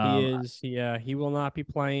game. He is, yeah. He will not be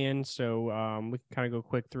playing, so we can kind of go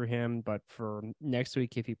quick through him. But for next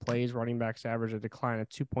week, if he plays, running backs average a decline of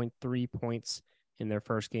 2.3 points in their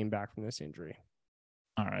first game back from this injury.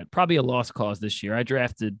 All right, probably a lost cause this year. I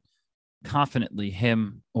drafted confidently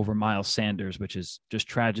him over Miles Sanders, which is just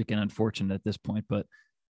tragic and unfortunate at this point. But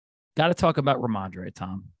got to talk about Rhamondre,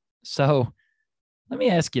 Tom. So let me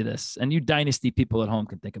ask you this, and you dynasty people at home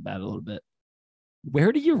can think about it a little bit.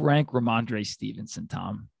 Where do you rank Rhamondre Stevenson,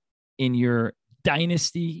 Tom, in your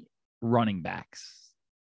dynasty running backs?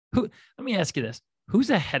 Let me ask you this. Who's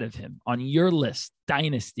ahead of him on your list,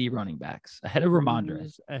 dynasty running backs, ahead of Rhamondre?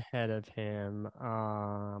 Who's ahead of him?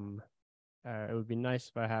 It would be nice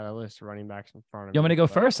if I had a list of running backs in front of me. You want me to go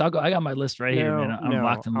first? I'll go. I got my list right here, man. I'm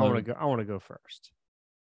locked and loaded. I want to go first.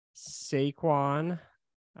 Saquon,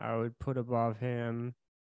 I would put above him.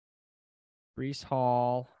 Breece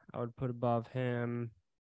Hall, I would put above him.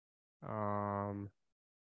 Who are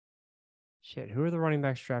the running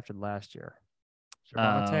backs drafted last year?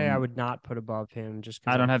 Javonte, I would not put above him just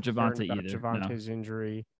because I don't have Javonte either. Javonte's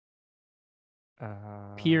injury.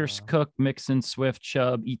 Pierce, Cook, Mixon, Swift,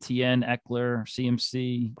 Chubb, Etienne, Eckler,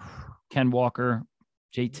 CMC, Ken Walker,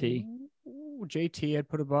 JT. JT I'd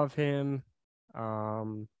put above him.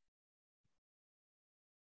 I'm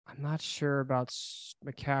not sure about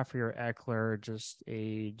McCaffrey or Eckler, just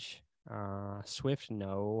age. Swift,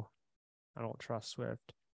 no. I don't trust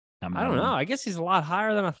Swift. I don't know. I guess he's a lot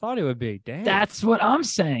higher than I thought he would be. Damn. That's what I'm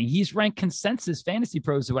saying. He's ranked consensus fantasy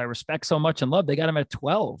pros who I respect so much and love. They got him at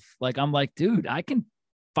 12. Like, I'm like, dude, I can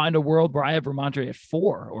find a world where I have Rhamondre at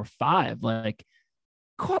 4 or 5. Like,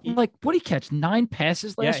 caught like, what did he catch? 9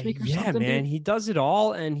 passes last week or something? Yeah, man. Dude? He does it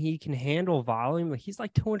all and he can handle volume. Like, he's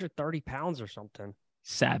like 230 pounds or something.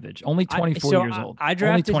 Savage. Only 24 years old. I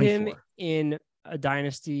drafted him in a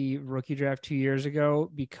dynasty rookie draft 2 years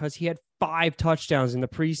ago because he had 5 touchdowns in the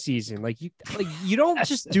preseason. Like you don't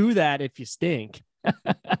just do that if you stink.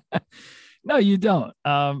 No, you don't.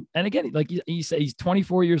 And again, like you say, he's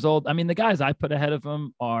 24 years old. I mean, the guys I put ahead of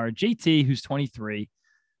him are JT, who's 23.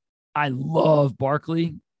 I love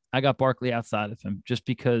Barkley. I got Barkley outside of him just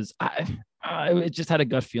because I just had a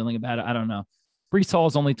gut feeling about it. I don't know. Breece Hall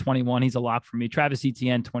is only 21. He's a lock for me. Travis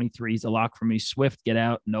Etienne, 23. He's a lock for me. Swift, get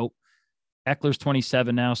out. Nope. Eckler's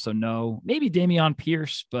 27 now, so no. Maybe Dameon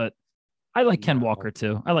Pierce, but I like Ken Walker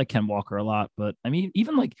too. I like Ken Walker a lot, but I mean,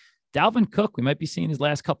 even like Dalvin Cook, we might be seeing his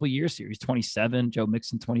last couple of years here. He's 27, Joe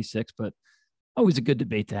Mixon 26, but always a good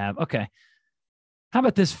debate to have. Okay. How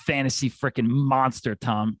about this fantasy freaking monster,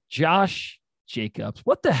 Tom? Josh Jacobs.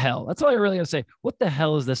 What the hell? That's all I really got to say. What the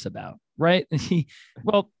hell is this about? Right?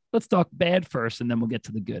 Well, let's talk bad first, and then we'll get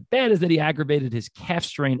to the good. Bad is that he aggravated his calf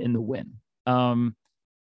strain in the win.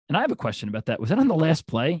 And I have a question about that. Was that on the last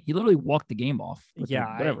play? He literally walked the game off.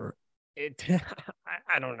 Yeah. Whatever.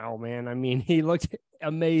 I don't know, man. I mean, he looked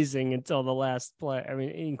amazing until the last play. I mean,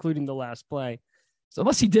 including the last play. So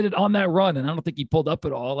unless he did it on that run, and I don't think he pulled up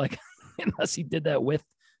at all, like unless he did that with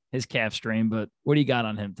his calf strain. But what do you got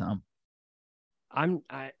on him, Tom? I'm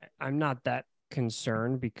not that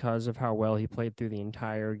concerned because of how well he played through the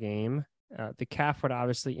entire game. The calf would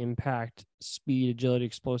obviously impact speed, agility,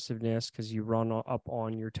 explosiveness because you run up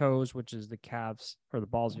on your toes, which is the calves or the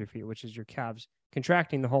balls of your feet, which is your calves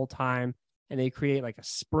contracting the whole time. And they create like a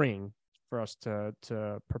spring for us to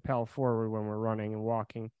propel forward when we're running and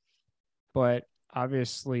walking. But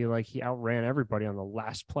obviously, like he outran everybody on the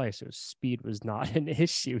last play. So speed was not an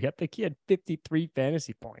issue. I think he had 53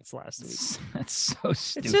 fantasy points last week. That's so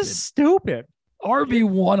stupid. It's just stupid.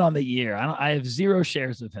 RB1 on the year. I have 0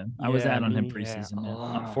 shares of him. I was out on him preseason.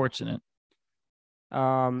 Yeah. Unfortunate.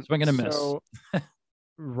 Swing and a miss. So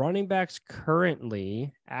running backs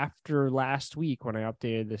currently, after last week when I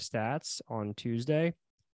updated the stats on Tuesday,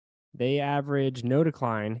 they average no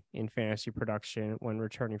decline in fantasy production when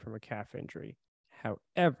returning from a calf injury.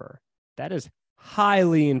 However, that is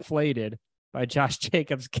highly inflated by Josh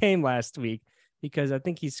Jacobs' game last week because I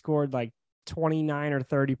think he scored like 29 or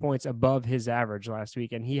 30 points above his average last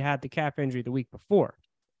week, and he had the calf injury the week before.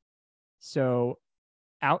 So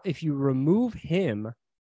if you remove him,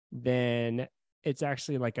 then it's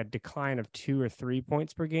actually like a decline of 2 or 3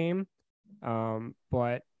 points per game.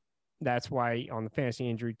 But that's why on the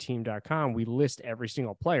fantasyinjuryteam.com, we list every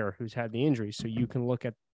single player who's had the injury. So you can look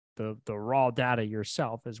at the raw data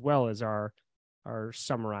yourself, as well as our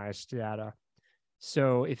summarized data.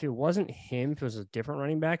 So if it wasn't him, if it was a different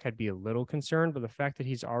running back, I'd be a little concerned. But the fact that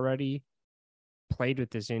he's already played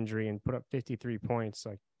with this injury and put up 53 points,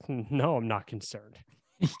 like, no, I'm not concerned.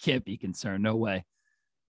 You can't be concerned. No way.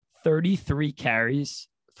 33 carries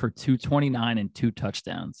for 229 and 2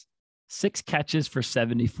 touchdowns. 6 catches for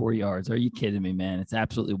 74 yards. Are you kidding me, man? It's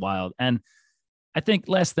absolutely wild. And I think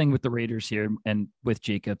last thing with the Raiders here and with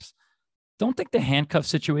Jacobs, don't think the handcuff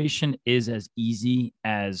situation is as easy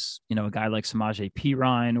as, a guy like Samaje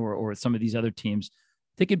Perine or some of these other teams.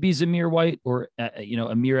 I think it'd be Zamir White or,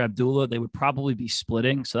 Ameer Abdullah. They would probably be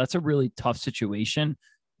splitting. So that's a really tough situation.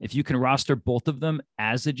 If you can roster both of them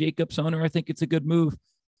as a Jacobs owner, I think it's a good move.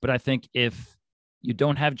 But I think if you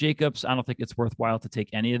don't have Jacobs, I don't think it's worthwhile to take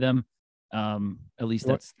any of them. At least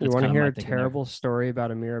that's you want to hear a terrible story about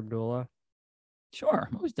Ameer Abdullah? Sure.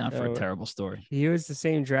 I'm always down for a terrible story. He was the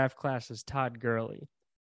same draft class as Todd Gurley.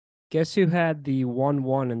 Guess who had the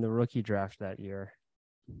 1-1 in the rookie draft that year?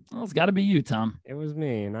 Well, it's got to be you, Tom. It was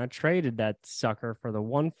me, and I traded that sucker for the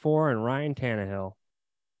 1-4 and Ryan Tannehill.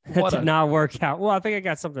 That did not work out. Well, I think I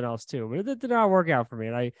got something else too, but it did not work out for me.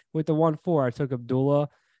 And with the 1-4, I took Abdullah,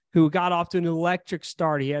 who got off to an electric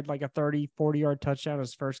start. He had like a 30, 40-yard touchdown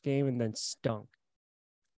his first game and then stunk.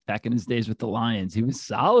 Back in his days with the Lions, he was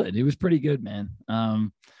solid. He was pretty good, man.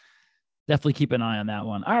 Definitely keep an eye on that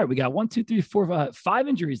one. All right, we got 5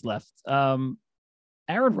 injuries left. Aaron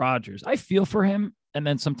Rodgers, I feel for him, and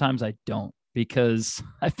then sometimes I don't, because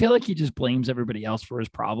I feel like he just blames everybody else for his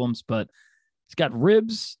problems, but he's got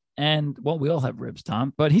ribs and, well, we all have ribs,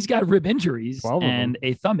 Tom, but he's got rib injuries and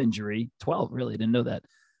a thumb injury. 12, really, didn't know that.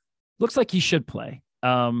 Looks like he should play.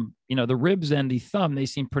 The ribs and the thumb, they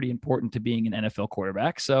seem pretty important to being an NFL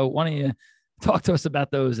quarterback. So why don't you talk to us about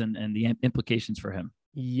those and the implications for him?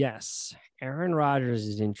 Yes. Aaron Rodgers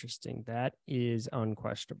is interesting. That is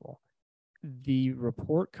unquestionable. The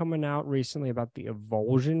report coming out recently about the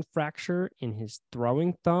avulsion fracture in his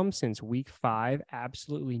throwing thumb since week 5,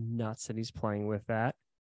 absolutely nuts that he's playing with that.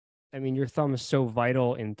 I mean, your thumb is so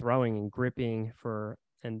vital in throwing and gripping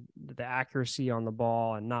and the accuracy on the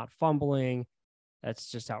ball and not fumbling.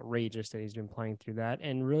 That's just outrageous that he's been playing through that.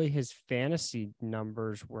 And really his fantasy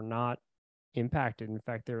numbers were not impacted. In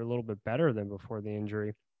fact, they're a little bit better than before the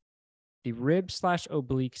injury. The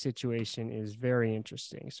rib/oblique situation is very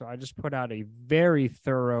interesting. So I just put out a very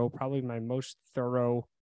thorough, probably my most thorough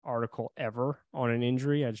article ever on an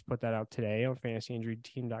injury. I just put that out today on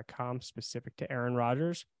fantasyinjuryteam.com specific to Aaron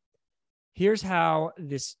Rodgers. Here's how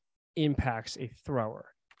this impacts a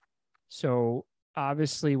thrower. So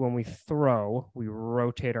obviously when we throw, we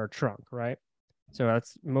rotate our trunk, right? So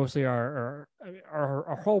that's mostly our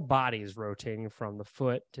whole body is rotating from the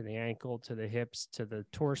foot to the ankle to the hips to the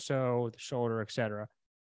torso, the shoulder, etc.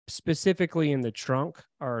 Specifically in the trunk,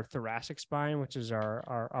 our thoracic spine, which is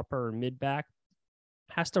our upper mid back,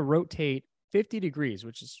 has to rotate 50 degrees,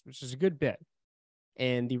 which is a good bit.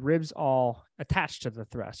 And the ribs all attached to the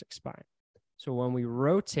thoracic spine. So when we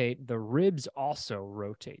rotate, the ribs also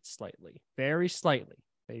rotate slightly, very slightly.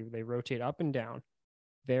 They rotate up and down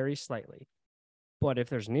very slightly. But if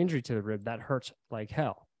there's an injury to the rib, that hurts like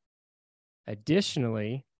hell.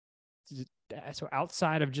 Additionally, so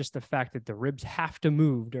outside of just the fact that the ribs have to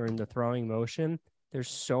move during the throwing motion, there's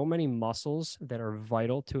so many muscles that are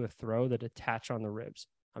vital to a throw that attach on the ribs.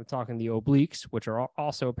 I'm talking the obliques, which are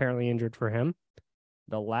also apparently injured for him,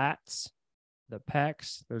 the lats, the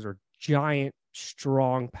pecs. Those are giant,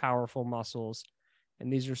 strong, powerful muscles.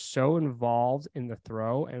 And these are so involved in the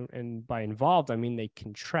throw. And by involved, I mean they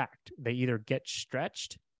contract. They either get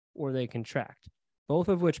stretched or they contract, both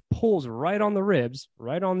of which pulls right on the ribs,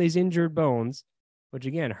 right on these injured bones, which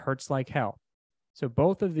again hurts like hell. So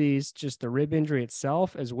both of these, just the rib injury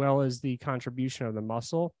itself, as well as the contribution of the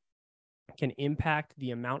muscle, can impact the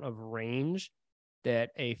amount of range that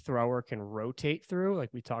a thrower can rotate through. Like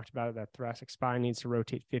we talked about, that thoracic spine needs to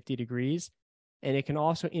rotate 50 degrees. And it can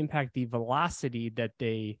also impact the velocity that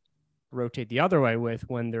they rotate the other way with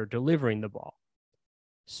when they're delivering the ball.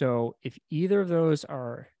 So if either of those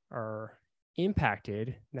are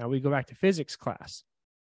impacted, now we go back to physics class.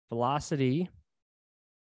 Velocity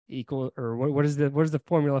equal, or what is the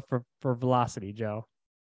formula for velocity, Joe?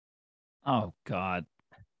 Oh God,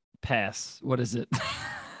 pass. What is it?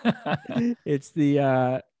 It's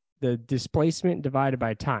the displacement divided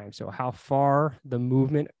by time. So how far the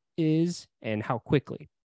movement is and how quickly.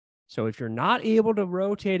 So if you're not able to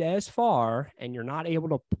rotate as far and you're not able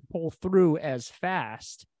to pull through as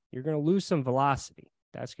fast, you're going to lose some velocity.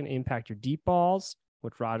 That's going to impact your deep balls,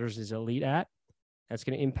 which Rodgers is elite at. That's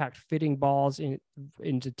going to impact fitting balls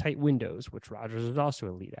into tight windows, which Rodgers is also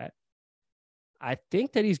elite at. I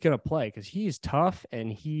think that he's going to play because he is tough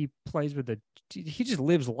and he plays he just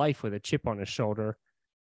lives life with a chip on his shoulder.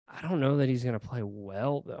 I don't know that he's going to play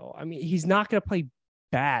well, though. I mean, he's not going to play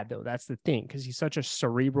bad though. That's the thing, because he's such a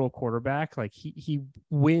cerebral quarterback. Like he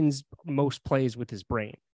wins most plays with his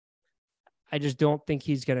brain. I just don't think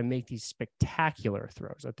he's going to make these spectacular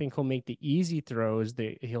throws. I think he'll make the easy throws.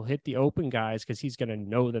 He'll hit the open guys because he's going to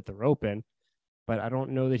know that they're open. But I don't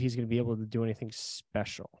know that he's going to be able to do anything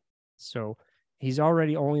special. So he's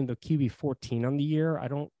already only the QB 14 on the year. I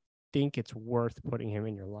don't think it's worth putting him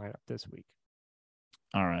in your lineup this week.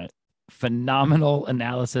 All right. Phenomenal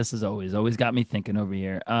analysis as always. Always got me thinking over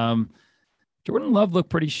here. Jordan Love looked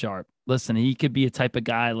pretty sharp. Listen, he could be a type of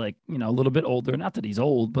guy like, a little bit older. Not that he's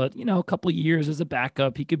old, but, a couple of years as a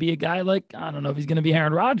backup. He could be a guy like, I don't know if he's going to be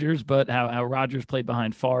Aaron Rodgers, but how Rodgers played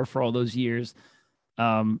behind Favre for all those years.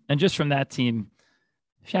 And just from that team,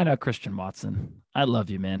 shout out Christian Watson. I love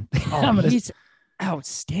you, man. He's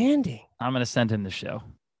outstanding. I'm going to send him the show.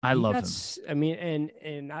 I love him. I mean,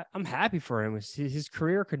 and I'm happy for him. His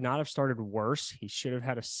career could not have started worse. He should have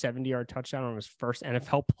had a 70-yard touchdown on his first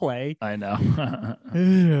NFL play. I know.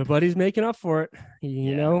 But he's making up for it.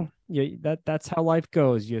 You know, that's how life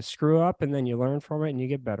goes. You screw up and then you learn from it and you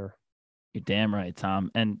get better. You're damn right, Tom.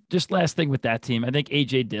 And just last thing with that team, I think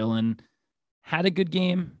A.J. Dillon had a good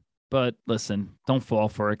game, but listen, don't fall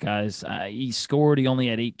for it, guys. He scored. He only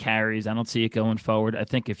had 8 carries. I don't see it going forward. I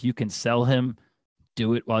think if you can sell him,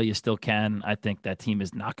 do it while you still can. I think that team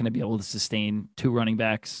is not going to be able to sustain 2 running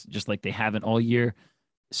backs just like they haven't all year,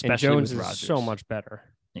 especially and Jones with is Rodgers. So much better.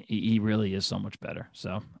 He really is so much better.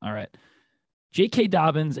 So, all right. J.K.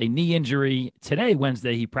 Dobbins, a knee injury. Today,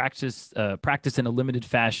 Wednesday, he practiced in a limited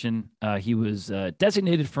fashion. He was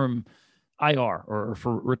designated from IR or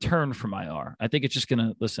for return from IR. I think it's just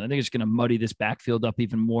going to muddy this backfield up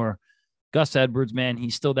even more. Gus Edwards, man,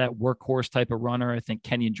 he's still that workhorse type of runner. I think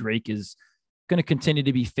Kenyon Drake is going to continue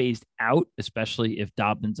to be phased out, especially if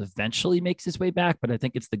Dobbins eventually makes his way back. But I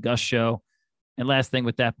think it's the Gus show. And last thing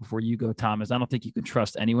with that before you go, Tom, is I don't think you can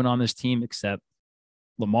trust anyone on this team except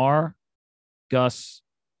Lamar, Gus,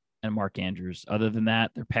 and Mark Andrews. Other than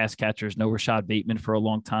that, they're pass catchers. No Rashad Bateman for a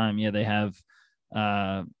long time. Yeah, they have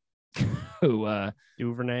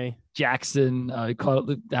Duvernay, Jackson.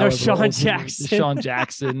 Deshaun Jackson. Deshaun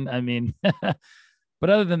Jackson. I mean, but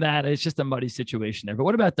other than that, it's just a muddy situation there. But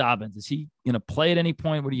what about Dobbins? Is he going to play at any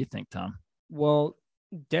point? What do you think, Tom? Well,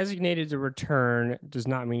 designated to return does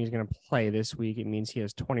not mean he's going to play this week. It means he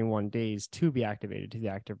has 21 days to be activated to the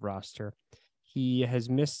active roster. He has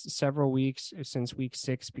missed several weeks since week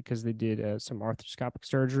 6 because they did some arthroscopic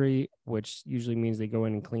surgery, which usually means they go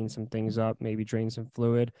in and clean some things up, maybe drain some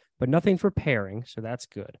fluid, but nothing's repairing. So that's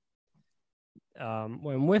good.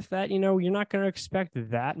 And with that, you're not going to expect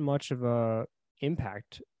that much of a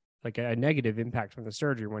impact, like a negative impact from the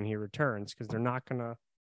surgery when he returns, because they're not going to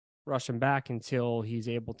rush him back until he's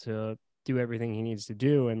able to do everything he needs to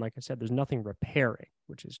do. And like I said, there's nothing repairing,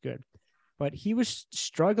 which is good. But he was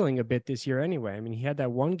struggling a bit this year anyway. I mean, he had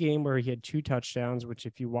that one game where he had 2 touchdowns, which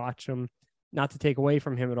if you watch him, not to take away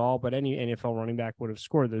from him at all, but any NFL running back would have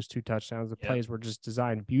scored those 2 touchdowns. The plays were just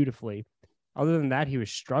designed beautifully. Other than that, he was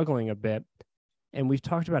struggling a bit. And we've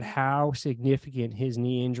talked about how significant his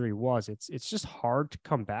knee injury was. It's just hard to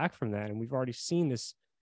come back from that. And we've already seen this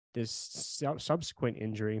subsequent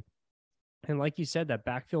injury. And like you said, that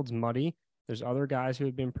backfield's muddy. There's other guys who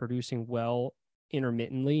have been producing well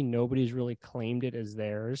intermittently. Nobody's really claimed it as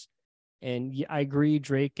theirs. And I agree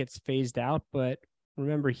Drake gets phased out, but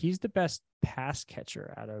remember, he's the best pass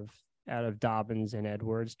catcher out of Dobbins and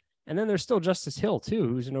Edwards. And then there's still Justice Hill too,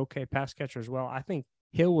 who's an okay pass catcher as well. I think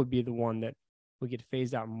Hill would be the one that would get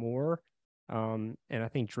phased out more. And I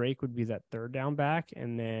think Drake would be that third down back.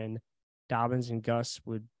 And then Dobbins and Gus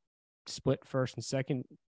would split first and second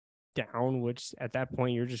down, which at that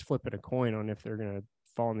point, you're just flipping a coin on if they're going to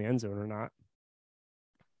fall in the end zone or not.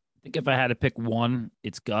 I think if I had to pick one,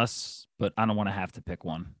 it's Gus, but I don't want to have to pick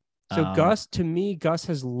one. So Gus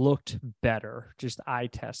has looked better, just eye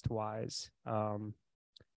test wise.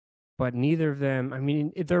 But neither of them, I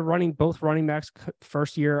mean, if they're both running backs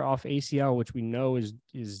first year off ACL, which we know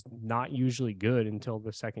is not usually good until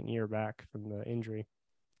the second year back from the injury.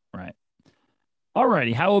 Right. All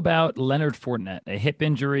righty. How about Leonard Fournette, a hip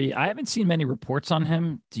injury? I haven't seen many reports on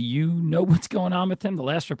him. Do you know what's going on with him? The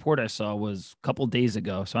last report I saw was a couple days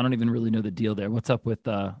ago, so I don't even really know the deal there. What's up with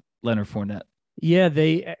Leonard Fournette? Yeah,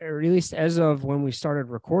 they, or at least as of when we started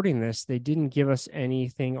recording this, they didn't give us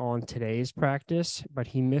anything on today's practice, but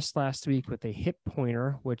he missed last week with a hip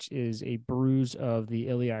pointer, which is a bruise of the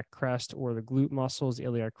iliac crest or the glute muscles, the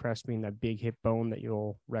iliac crest being that big hip bone that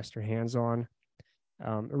you'll rest your hands on.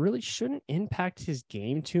 It really shouldn't impact his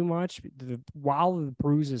game too much. While the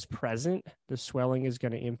bruise is present, the swelling is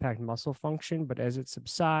going to impact muscle function, but as it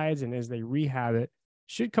subsides and as they rehab it,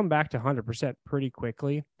 should come back to 100% pretty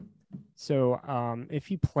quickly. So if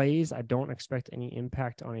he plays, I don't expect any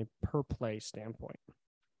impact on a per play standpoint.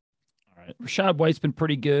 All right. Rachaad White's been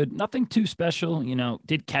pretty good. Nothing too special.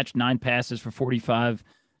 Did catch 9 passes for 45.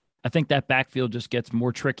 I think that backfield just gets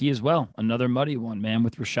more tricky as well. Another muddy one, man,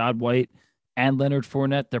 with Rachaad White and Leonard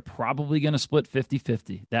Fournette. They're probably going to split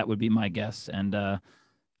 50-50. That would be my guess. And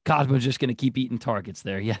Godwin's just going to keep eating targets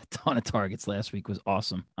there. Yeah, a ton of targets last week was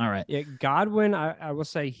awesome. All right. Yeah, Godwin, I will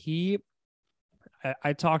say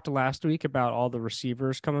I talked last week about all the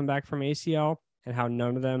receivers coming back from ACL and how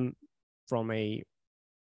none of them from a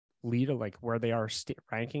leader, like where they are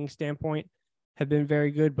ranking standpoint, have been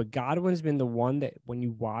very good. But Godwin's been the one that when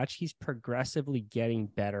you watch, he's progressively getting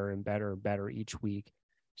better and better and better each week.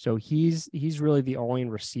 So he's really the only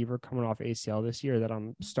receiver coming off ACL this year that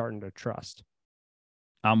I'm starting to trust.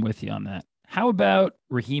 I'm with you on that. How about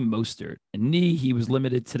Raheem Mostert? A knee, he was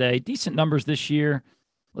limited today. Decent numbers this year.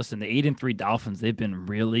 Listen, the 8-3 Dolphins, they've been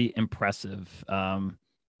really impressive.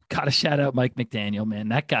 Got to shout out Mike McDaniel, man.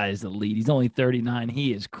 That guy is the lead. He's only 39.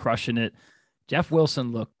 He is crushing it. Jeff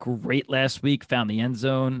Wilson looked great last week, found the end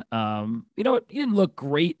zone. He didn't look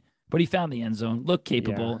great, but he found the end zone, looked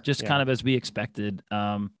capable, kind of as we expected.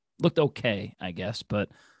 Looked okay, I guess. But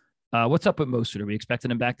what's up with Mostert? Are we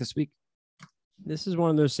expecting him back this week? This is one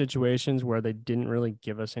of those situations where they didn't really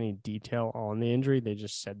give us any detail on the injury. They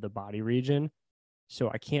just said the body region. So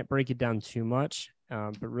I can't break it down too much,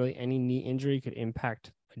 but really any knee injury could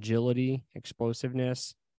impact agility,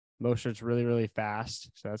 explosiveness. Mostert's really, really fast.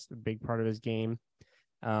 So that's a big part of his game.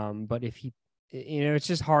 But if he, it's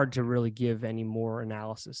just hard to really give any more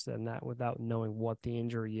analysis than that without knowing what the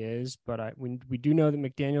injury is. But we do know that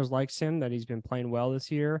McDaniels likes him, that he's been playing well this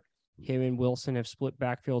year. Him and Wilson have split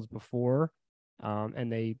backfields before. And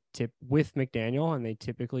they tip with McDaniel, and they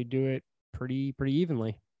typically do it pretty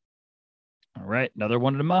evenly. All right, another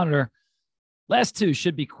one to monitor. Last two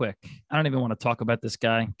should be quick. I don't even want to talk about this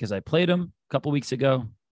guy because I played him a couple weeks ago,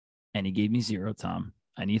 and he gave me 0, Tom.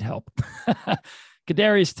 I need help.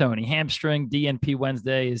 Kadarius Toney, hamstring, DNP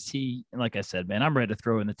Wednesday. Is he? And like I said, man, I'm ready to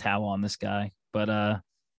throw in the towel on this guy. But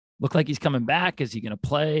look like he's coming back. Is he going to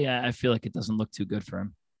play? I feel like it doesn't look too good for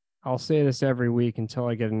him. I'll say this every week until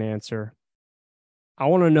I get an answer. I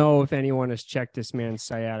want to know if anyone has checked this man's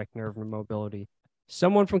sciatic nerve mobility.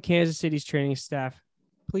 Someone from Kansas City's training staff,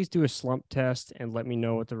 please do a slump test and let me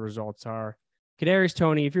know what the results are. Kadarius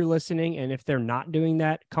Toney, if you're listening, and if they're not doing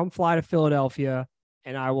that, come fly to Philadelphia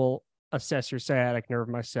and I will assess your sciatic nerve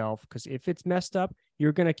myself. Because if it's messed up,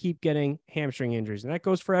 you're going to keep getting hamstring injuries. And that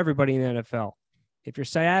goes for everybody in the NFL. If your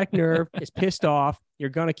sciatic nerve is pissed off, you're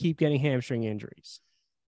going to keep getting hamstring injuries.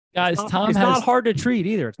 Guys, it's not hard to treat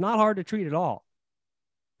either. It's not hard to treat at all.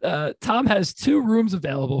 Tom has 2 rooms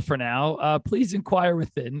available for now. Please inquire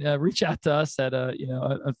within. Reach out to us at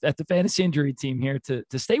at the fantasy injury team here to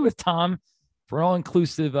stay with Tom for an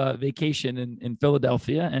all-inclusive vacation in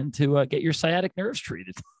Philadelphia and to get your sciatic nerves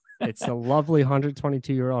treated. It's a lovely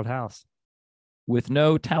 122-year-old house with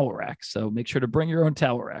no towel rack. So make sure to bring your own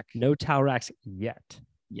towel rack. No towel racks yet.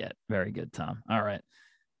 Very good, Tom. All right.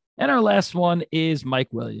 And our last one is Mike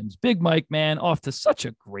Williams. Big Mike, man, off to such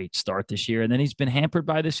a great start this year. And then he's been hampered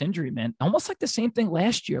by this injury, man. Almost like the same thing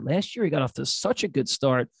last year. Last year, he got off to such a good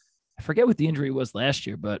start. I forget what the injury was last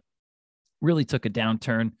year, but really took a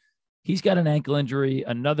downturn. He's got an ankle injury.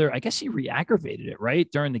 I guess he re-aggravated it, right?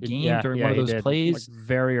 During the game, during one of those plays. Like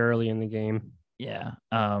very early in the game. Yeah.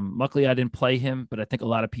 Luckily, I didn't play him, but I think a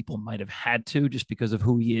lot of people might have had to just because of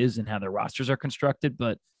who he is and how their rosters are constructed.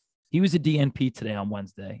 But he was a DNP today on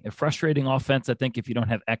Wednesday. A frustrating offense, I think, if you don't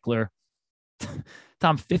have Eckler.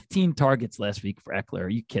 Tom, 15 targets last week for Eckler. Are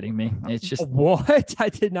you kidding me? It's just what? I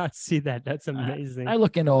did not see that. That's amazing. I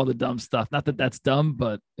look into all the dumb stuff. Not that that's dumb,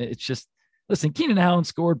 but it's just, listen, Keenan Allen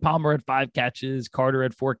scored. Palmer had 5 catches. Carter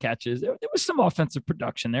had 4 catches. There was some offensive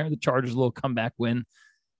production there. The Chargers' a little comeback win.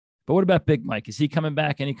 But what about Big Mike? Is he coming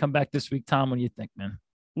back? Any comeback this week, Tom? What do you think, man?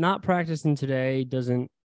 Not practicing today doesn't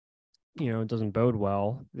bode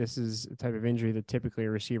well. This is a type of injury that typically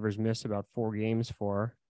receivers miss about 4 games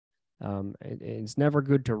for. It's never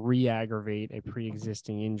good to re-aggravate a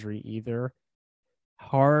pre-existing injury either.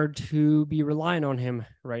 Hard to be relying on him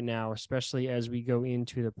right now, especially as we go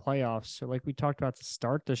into the playoffs. So like we talked about to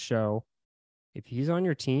start the show, if he's on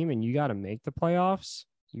your team and you got to make the playoffs,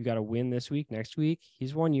 you got to win this week, next week,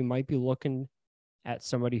 he's one you might be looking at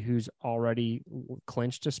somebody who's already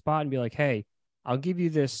clinched a spot and be like, hey, I'll give you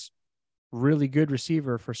this really good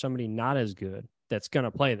receiver for somebody not as good that's going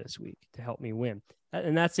to play this week to help me win.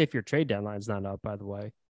 And that's if your trade deadline's not up, by the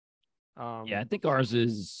way. I think ours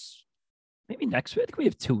is maybe next week. I think we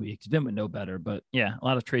have 2 weeks. Then we know better. But yeah, a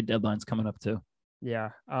lot of trade deadlines coming up too.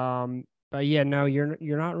 Yeah. But yeah, no, you're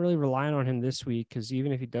not really relying on him this week because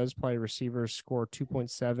even if he does play, receivers score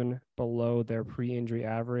 2.7 below their pre-injury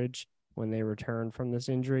average when they return from this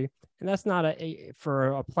injury. And that's not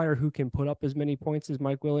for a player who can put up as many points as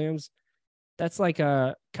Mike Williams. That's like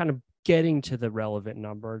a kind of getting to the relevant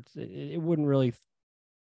number. It wouldn't really,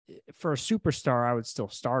 for a superstar, I would still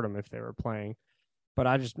start him if they were playing, but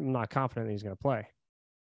I'm not confident that he's going to play.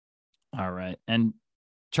 All right. And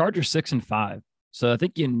Chargers 6-5. So I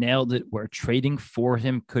think you nailed it where trading for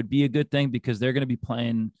him could be a good thing because they're going to be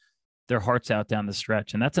playing their hearts out down the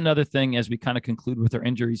stretch. And that's another thing as we kind of conclude with our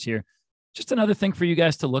injuries here. Just another thing for you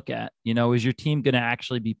guys to look at, is your team going to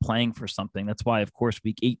actually be playing for something? That's why, of course,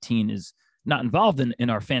 week 18 is not involved in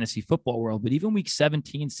our fantasy football world, but even week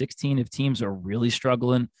 17, 16, if teams are really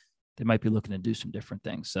struggling, they might be looking to do some different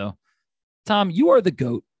things. So, Tom, you are the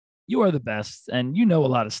GOAT. You are the best, and you know a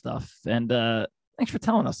lot of stuff. And thanks for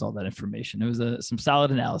telling us all that information. It was some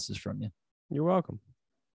solid analysis from you. You're welcome.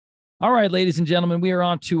 All right, ladies and gentlemen, we are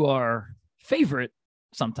on to our favorite,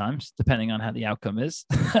 sometimes, depending on how the outcome is,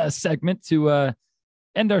 segment to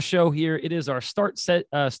end our show here. It is our start sit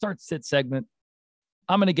segment.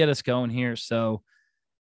 I'm going to get us going here. So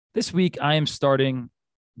this week I am starting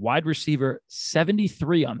wide receiver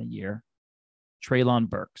 73 on the year, Treylon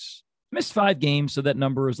Burks. Missed 5 games, so that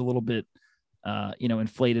number is a little bit,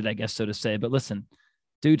 inflated, I guess, so to say. But listen,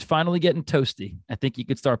 dude's finally getting toasty. I think you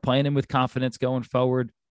could start playing him with confidence going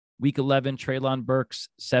forward. Week 11, Treylon Burks,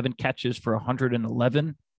 7 catches for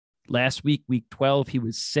 111. Last week, week 12, he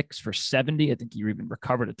was 6 for 70. I think he even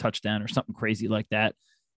recovered a touchdown or something crazy like that.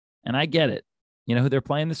 And I get it. You know who they're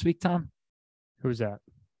playing this week, Tom? Who's that?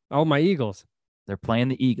 Oh, my Eagles. They're playing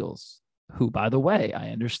the Eagles, who, by the way, I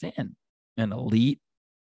understand, an elite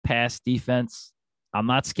pass defense. I'm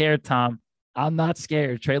not scared, Tom. I'm not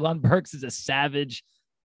scared. Treylon Burks is a savage.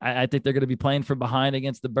 I think they're going to be playing from behind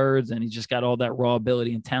against the Birds, and he's just got all that raw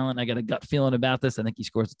ability and talent. I got a gut feeling about this. I think he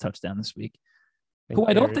scores a touchdown this week.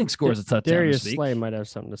 I don't think scores a touchdown Darius this week. Slay might have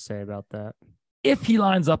something to say about that. If he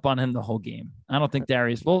lines up on him the whole game. I don't think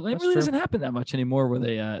Darius, well, it really true. doesn't happen that much anymore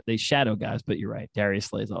where they shadow guys, but you're right. Darius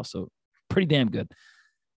Slay is also pretty damn good.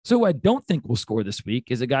 So who I don't think will score this week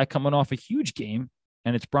is a guy coming off a huge game,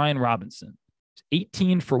 and it's Brian Robinson.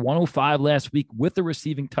 18 for 105 last week with a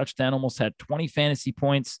receiving touchdown, almost had 20 fantasy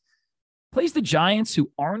points. Plays the Giants,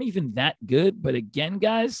 who aren't even that good. But again,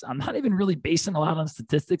 guys, I'm not even really basing a lot on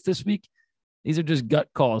statistics this week. These are just gut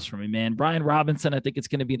calls for me, man. Brian Robinson, I think it's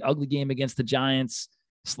going to be an ugly game against the Giants.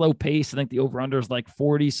 Slow pace. I think the over-under is like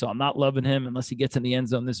 40, so I'm not loving him unless he gets in the end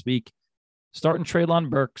zone this week. Starting Treylon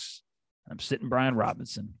Burks. I'm sitting Brian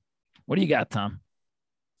Robinson. What do you got, Tom?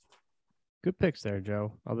 Good picks there,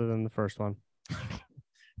 Joe, other than the first one.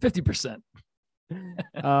 50%.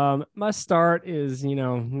 My start is,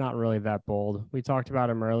 not really that bold. We talked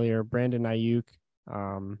about him earlier. Brandon Aiyuk.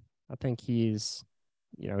 I think he's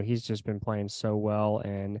just been playing so well,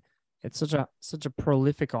 and it's such a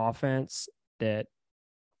prolific offense that,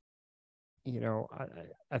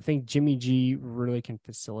 I think Jimmy G really can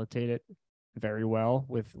facilitate it very well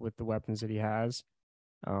with the weapons that he has.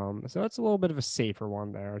 So that's a little bit of a safer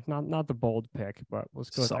one there. It's not the bold pick, but let's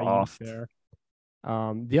go with Aiyuk there.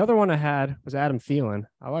 The other one I had was Adam Thielen.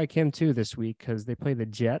 I like him too this week because they play the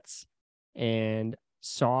Jets, and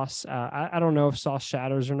Sauce. I don't know if Sauce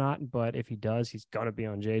shadows or not, but if he does, he's gonna be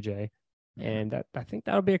on JJ, and I think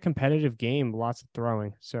that'll be a competitive game. Lots of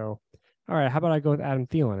throwing. So, all right, how about I go with Adam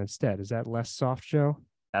Thielen instead? Is that less soft, Joe?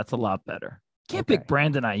 That's a lot better. Can't pick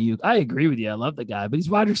Brandon Aiyuk. I agree with you. I love the guy, but he's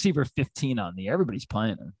wide receiver 15 on the year. Everybody's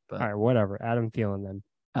playing him. But all right, whatever. Adam Thielen then.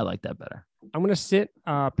 I like that better. I'm going to sit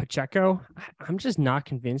Pacheco. I'm just not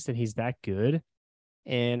convinced that he's that good.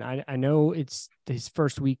 And I know it's his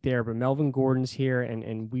first week there, but Melvin Gordon's here,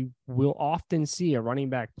 and we will often see a running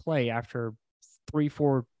back play after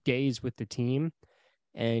 3-4 days with the team.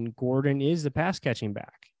 And Gordon is the pass catching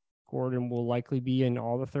back. Gordon will likely be in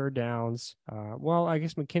all the third downs. Well, I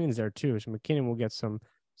guess McKinnon's there too. So McKinnon will get some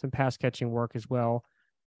pass catching work as well.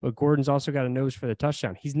 But Gordon's also got a nose for the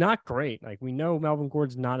touchdown. He's not great. Like, we know Melvin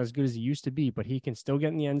Gordon's not as good as he used to be, but he can still get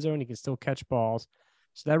in the end zone. He can still catch balls.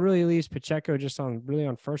 So that really leaves Pacheco just on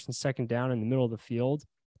first and second down in the middle of the field,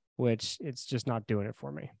 which it's just not doing it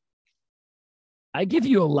for me. I give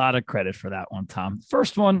you a lot of credit for that one, Tom.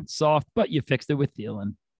 First one, soft, but you fixed it with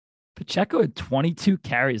Thielen. Pacheco had 22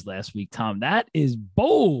 carries last week, Tom. That is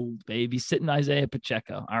bold, baby. Sitting Isaiah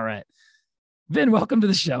Pacheco. All right. Vin, welcome to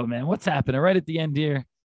the show, man. What's happening right at the end here?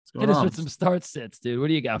 Hit us with some start sits, dude. What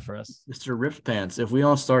do you got for us? Mr. Ripped Pants. If we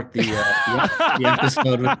don't start the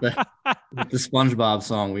episode with the SpongeBob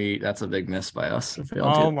song, that's a big miss by us.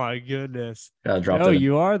 My goodness. Gotta drop that.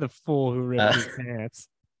 You are the fool who ripped his pants.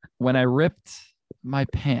 When I ripped my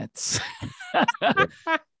pants.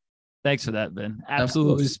 Thanks for that, Ben.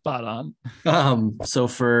 Absolutely spot on. So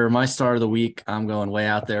for my start of the week, I'm going way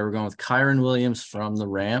out there. We're going with Kyren Williams from the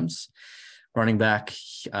Rams. Running back,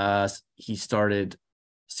 he started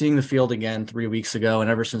seeing the field again 3 weeks ago, and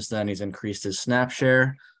ever since then, he's increased his snap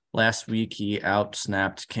share. Last week, he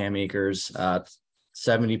out-snapped Cam Akers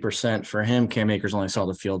 70% for him. Cam Akers only saw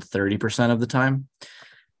the field 30% of the time.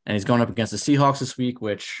 And he's going up against the Seahawks this week,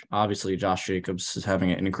 which obviously Josh Jacobs is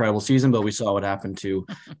having an incredible season, but we saw what happened to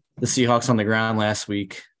the Seahawks on the ground last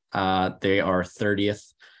week. They are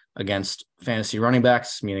 30th against fantasy running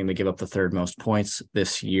backs, meaning they give up the third most points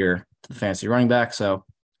this year to the fantasy running back. So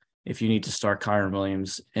if you need to start Kyren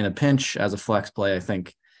Williams in a pinch as a flex play, I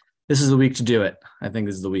think this is the week to do it. I think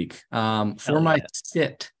this is the week. For my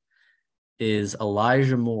sit is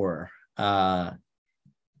Elijah Moore.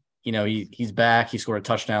 He's back. He scored a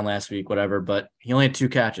touchdown last week, whatever, but he only had 2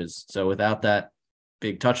 catches. So without that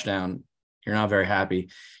big touchdown, you're not very happy.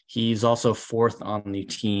 He's also 4th on the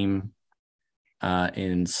team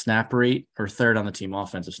in snap rate, or 3rd on the team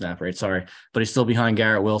offensive snap rate. Sorry, but he's still behind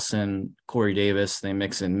Garrett Wilson, Corey Davis. They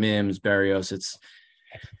mix in Mims, Berrios.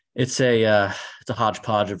 It's a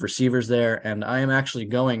hodgepodge of receivers there. And I am actually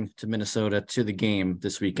going to Minnesota to the game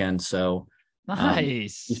this weekend. So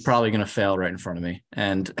nice. He's probably going to fail right in front of me.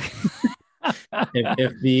 And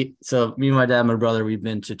so me, my dad, and my brother, we've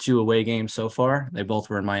been to 2 away games so far. They both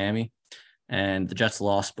were in Miami, and the Jets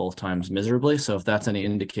lost both times miserably. So if that's any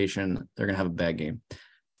indication, they're going to have a bad game.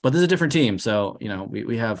 But this is a different team. So,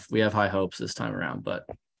 we have high hopes this time around, but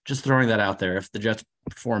just throwing that out there. If the Jets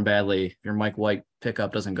perform badly, if your Mike White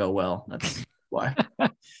pickup doesn't go well, that's why. Do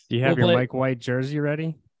you have your Mike White jersey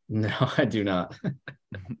ready? No, I do not.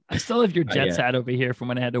 I still have your Jets hat over here from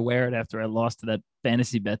when I had to wear it after I lost to that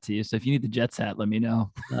fantasy bet to you. So if you need the Jets hat, let me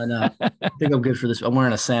know. No, I think I'm good for this. I'm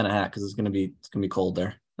wearing a Santa hat because it's gonna be cold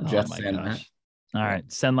there. Jets Santa hat. All right,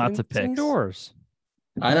 send lots of pics. Indoors.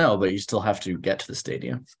 I know, but you still have to get to the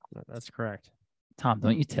stadium. That's correct. Tom,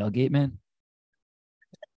 don't you tailgate, man?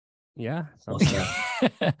 Yeah. All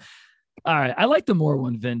right, I like the Moore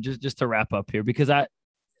one, Vin. Just to wrap up here, because I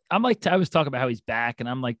was talking about how he's back, and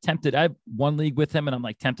I'm like tempted. I have 1 league with him, and I'm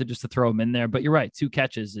like tempted just to throw him in there. But you're right, 2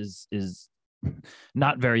 catches is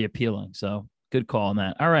not very appealing. So good call on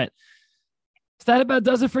that. All right. So that about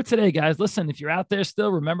does it for today, guys. Listen, if you're out there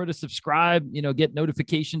still, remember to subscribe, get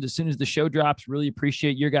notifications as soon as the show drops. Really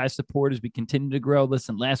appreciate your guys' support as we continue to grow.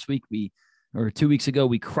 Listen, last week 2 weeks ago,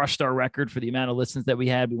 we crushed our record for the amount of listens that we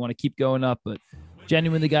had. We want to keep going up, but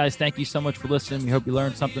genuinely, guys, thank you so much for listening. We hope you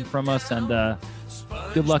learned something from us, and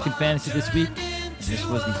good luck in fantasy this week. And this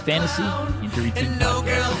was the Fantasy Injury Team No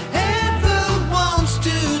girl ever wants to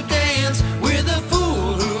dance with a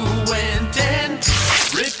fool who went and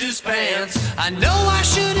ripped his pants. I know I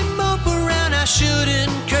shouldn't mope around, I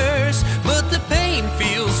shouldn't curse, but the pain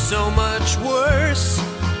feels so much worse.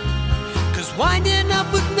 'Cause winding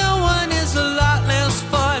up with no one is a lot less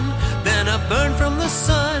fun than a burn from the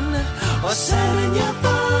sun or sat in your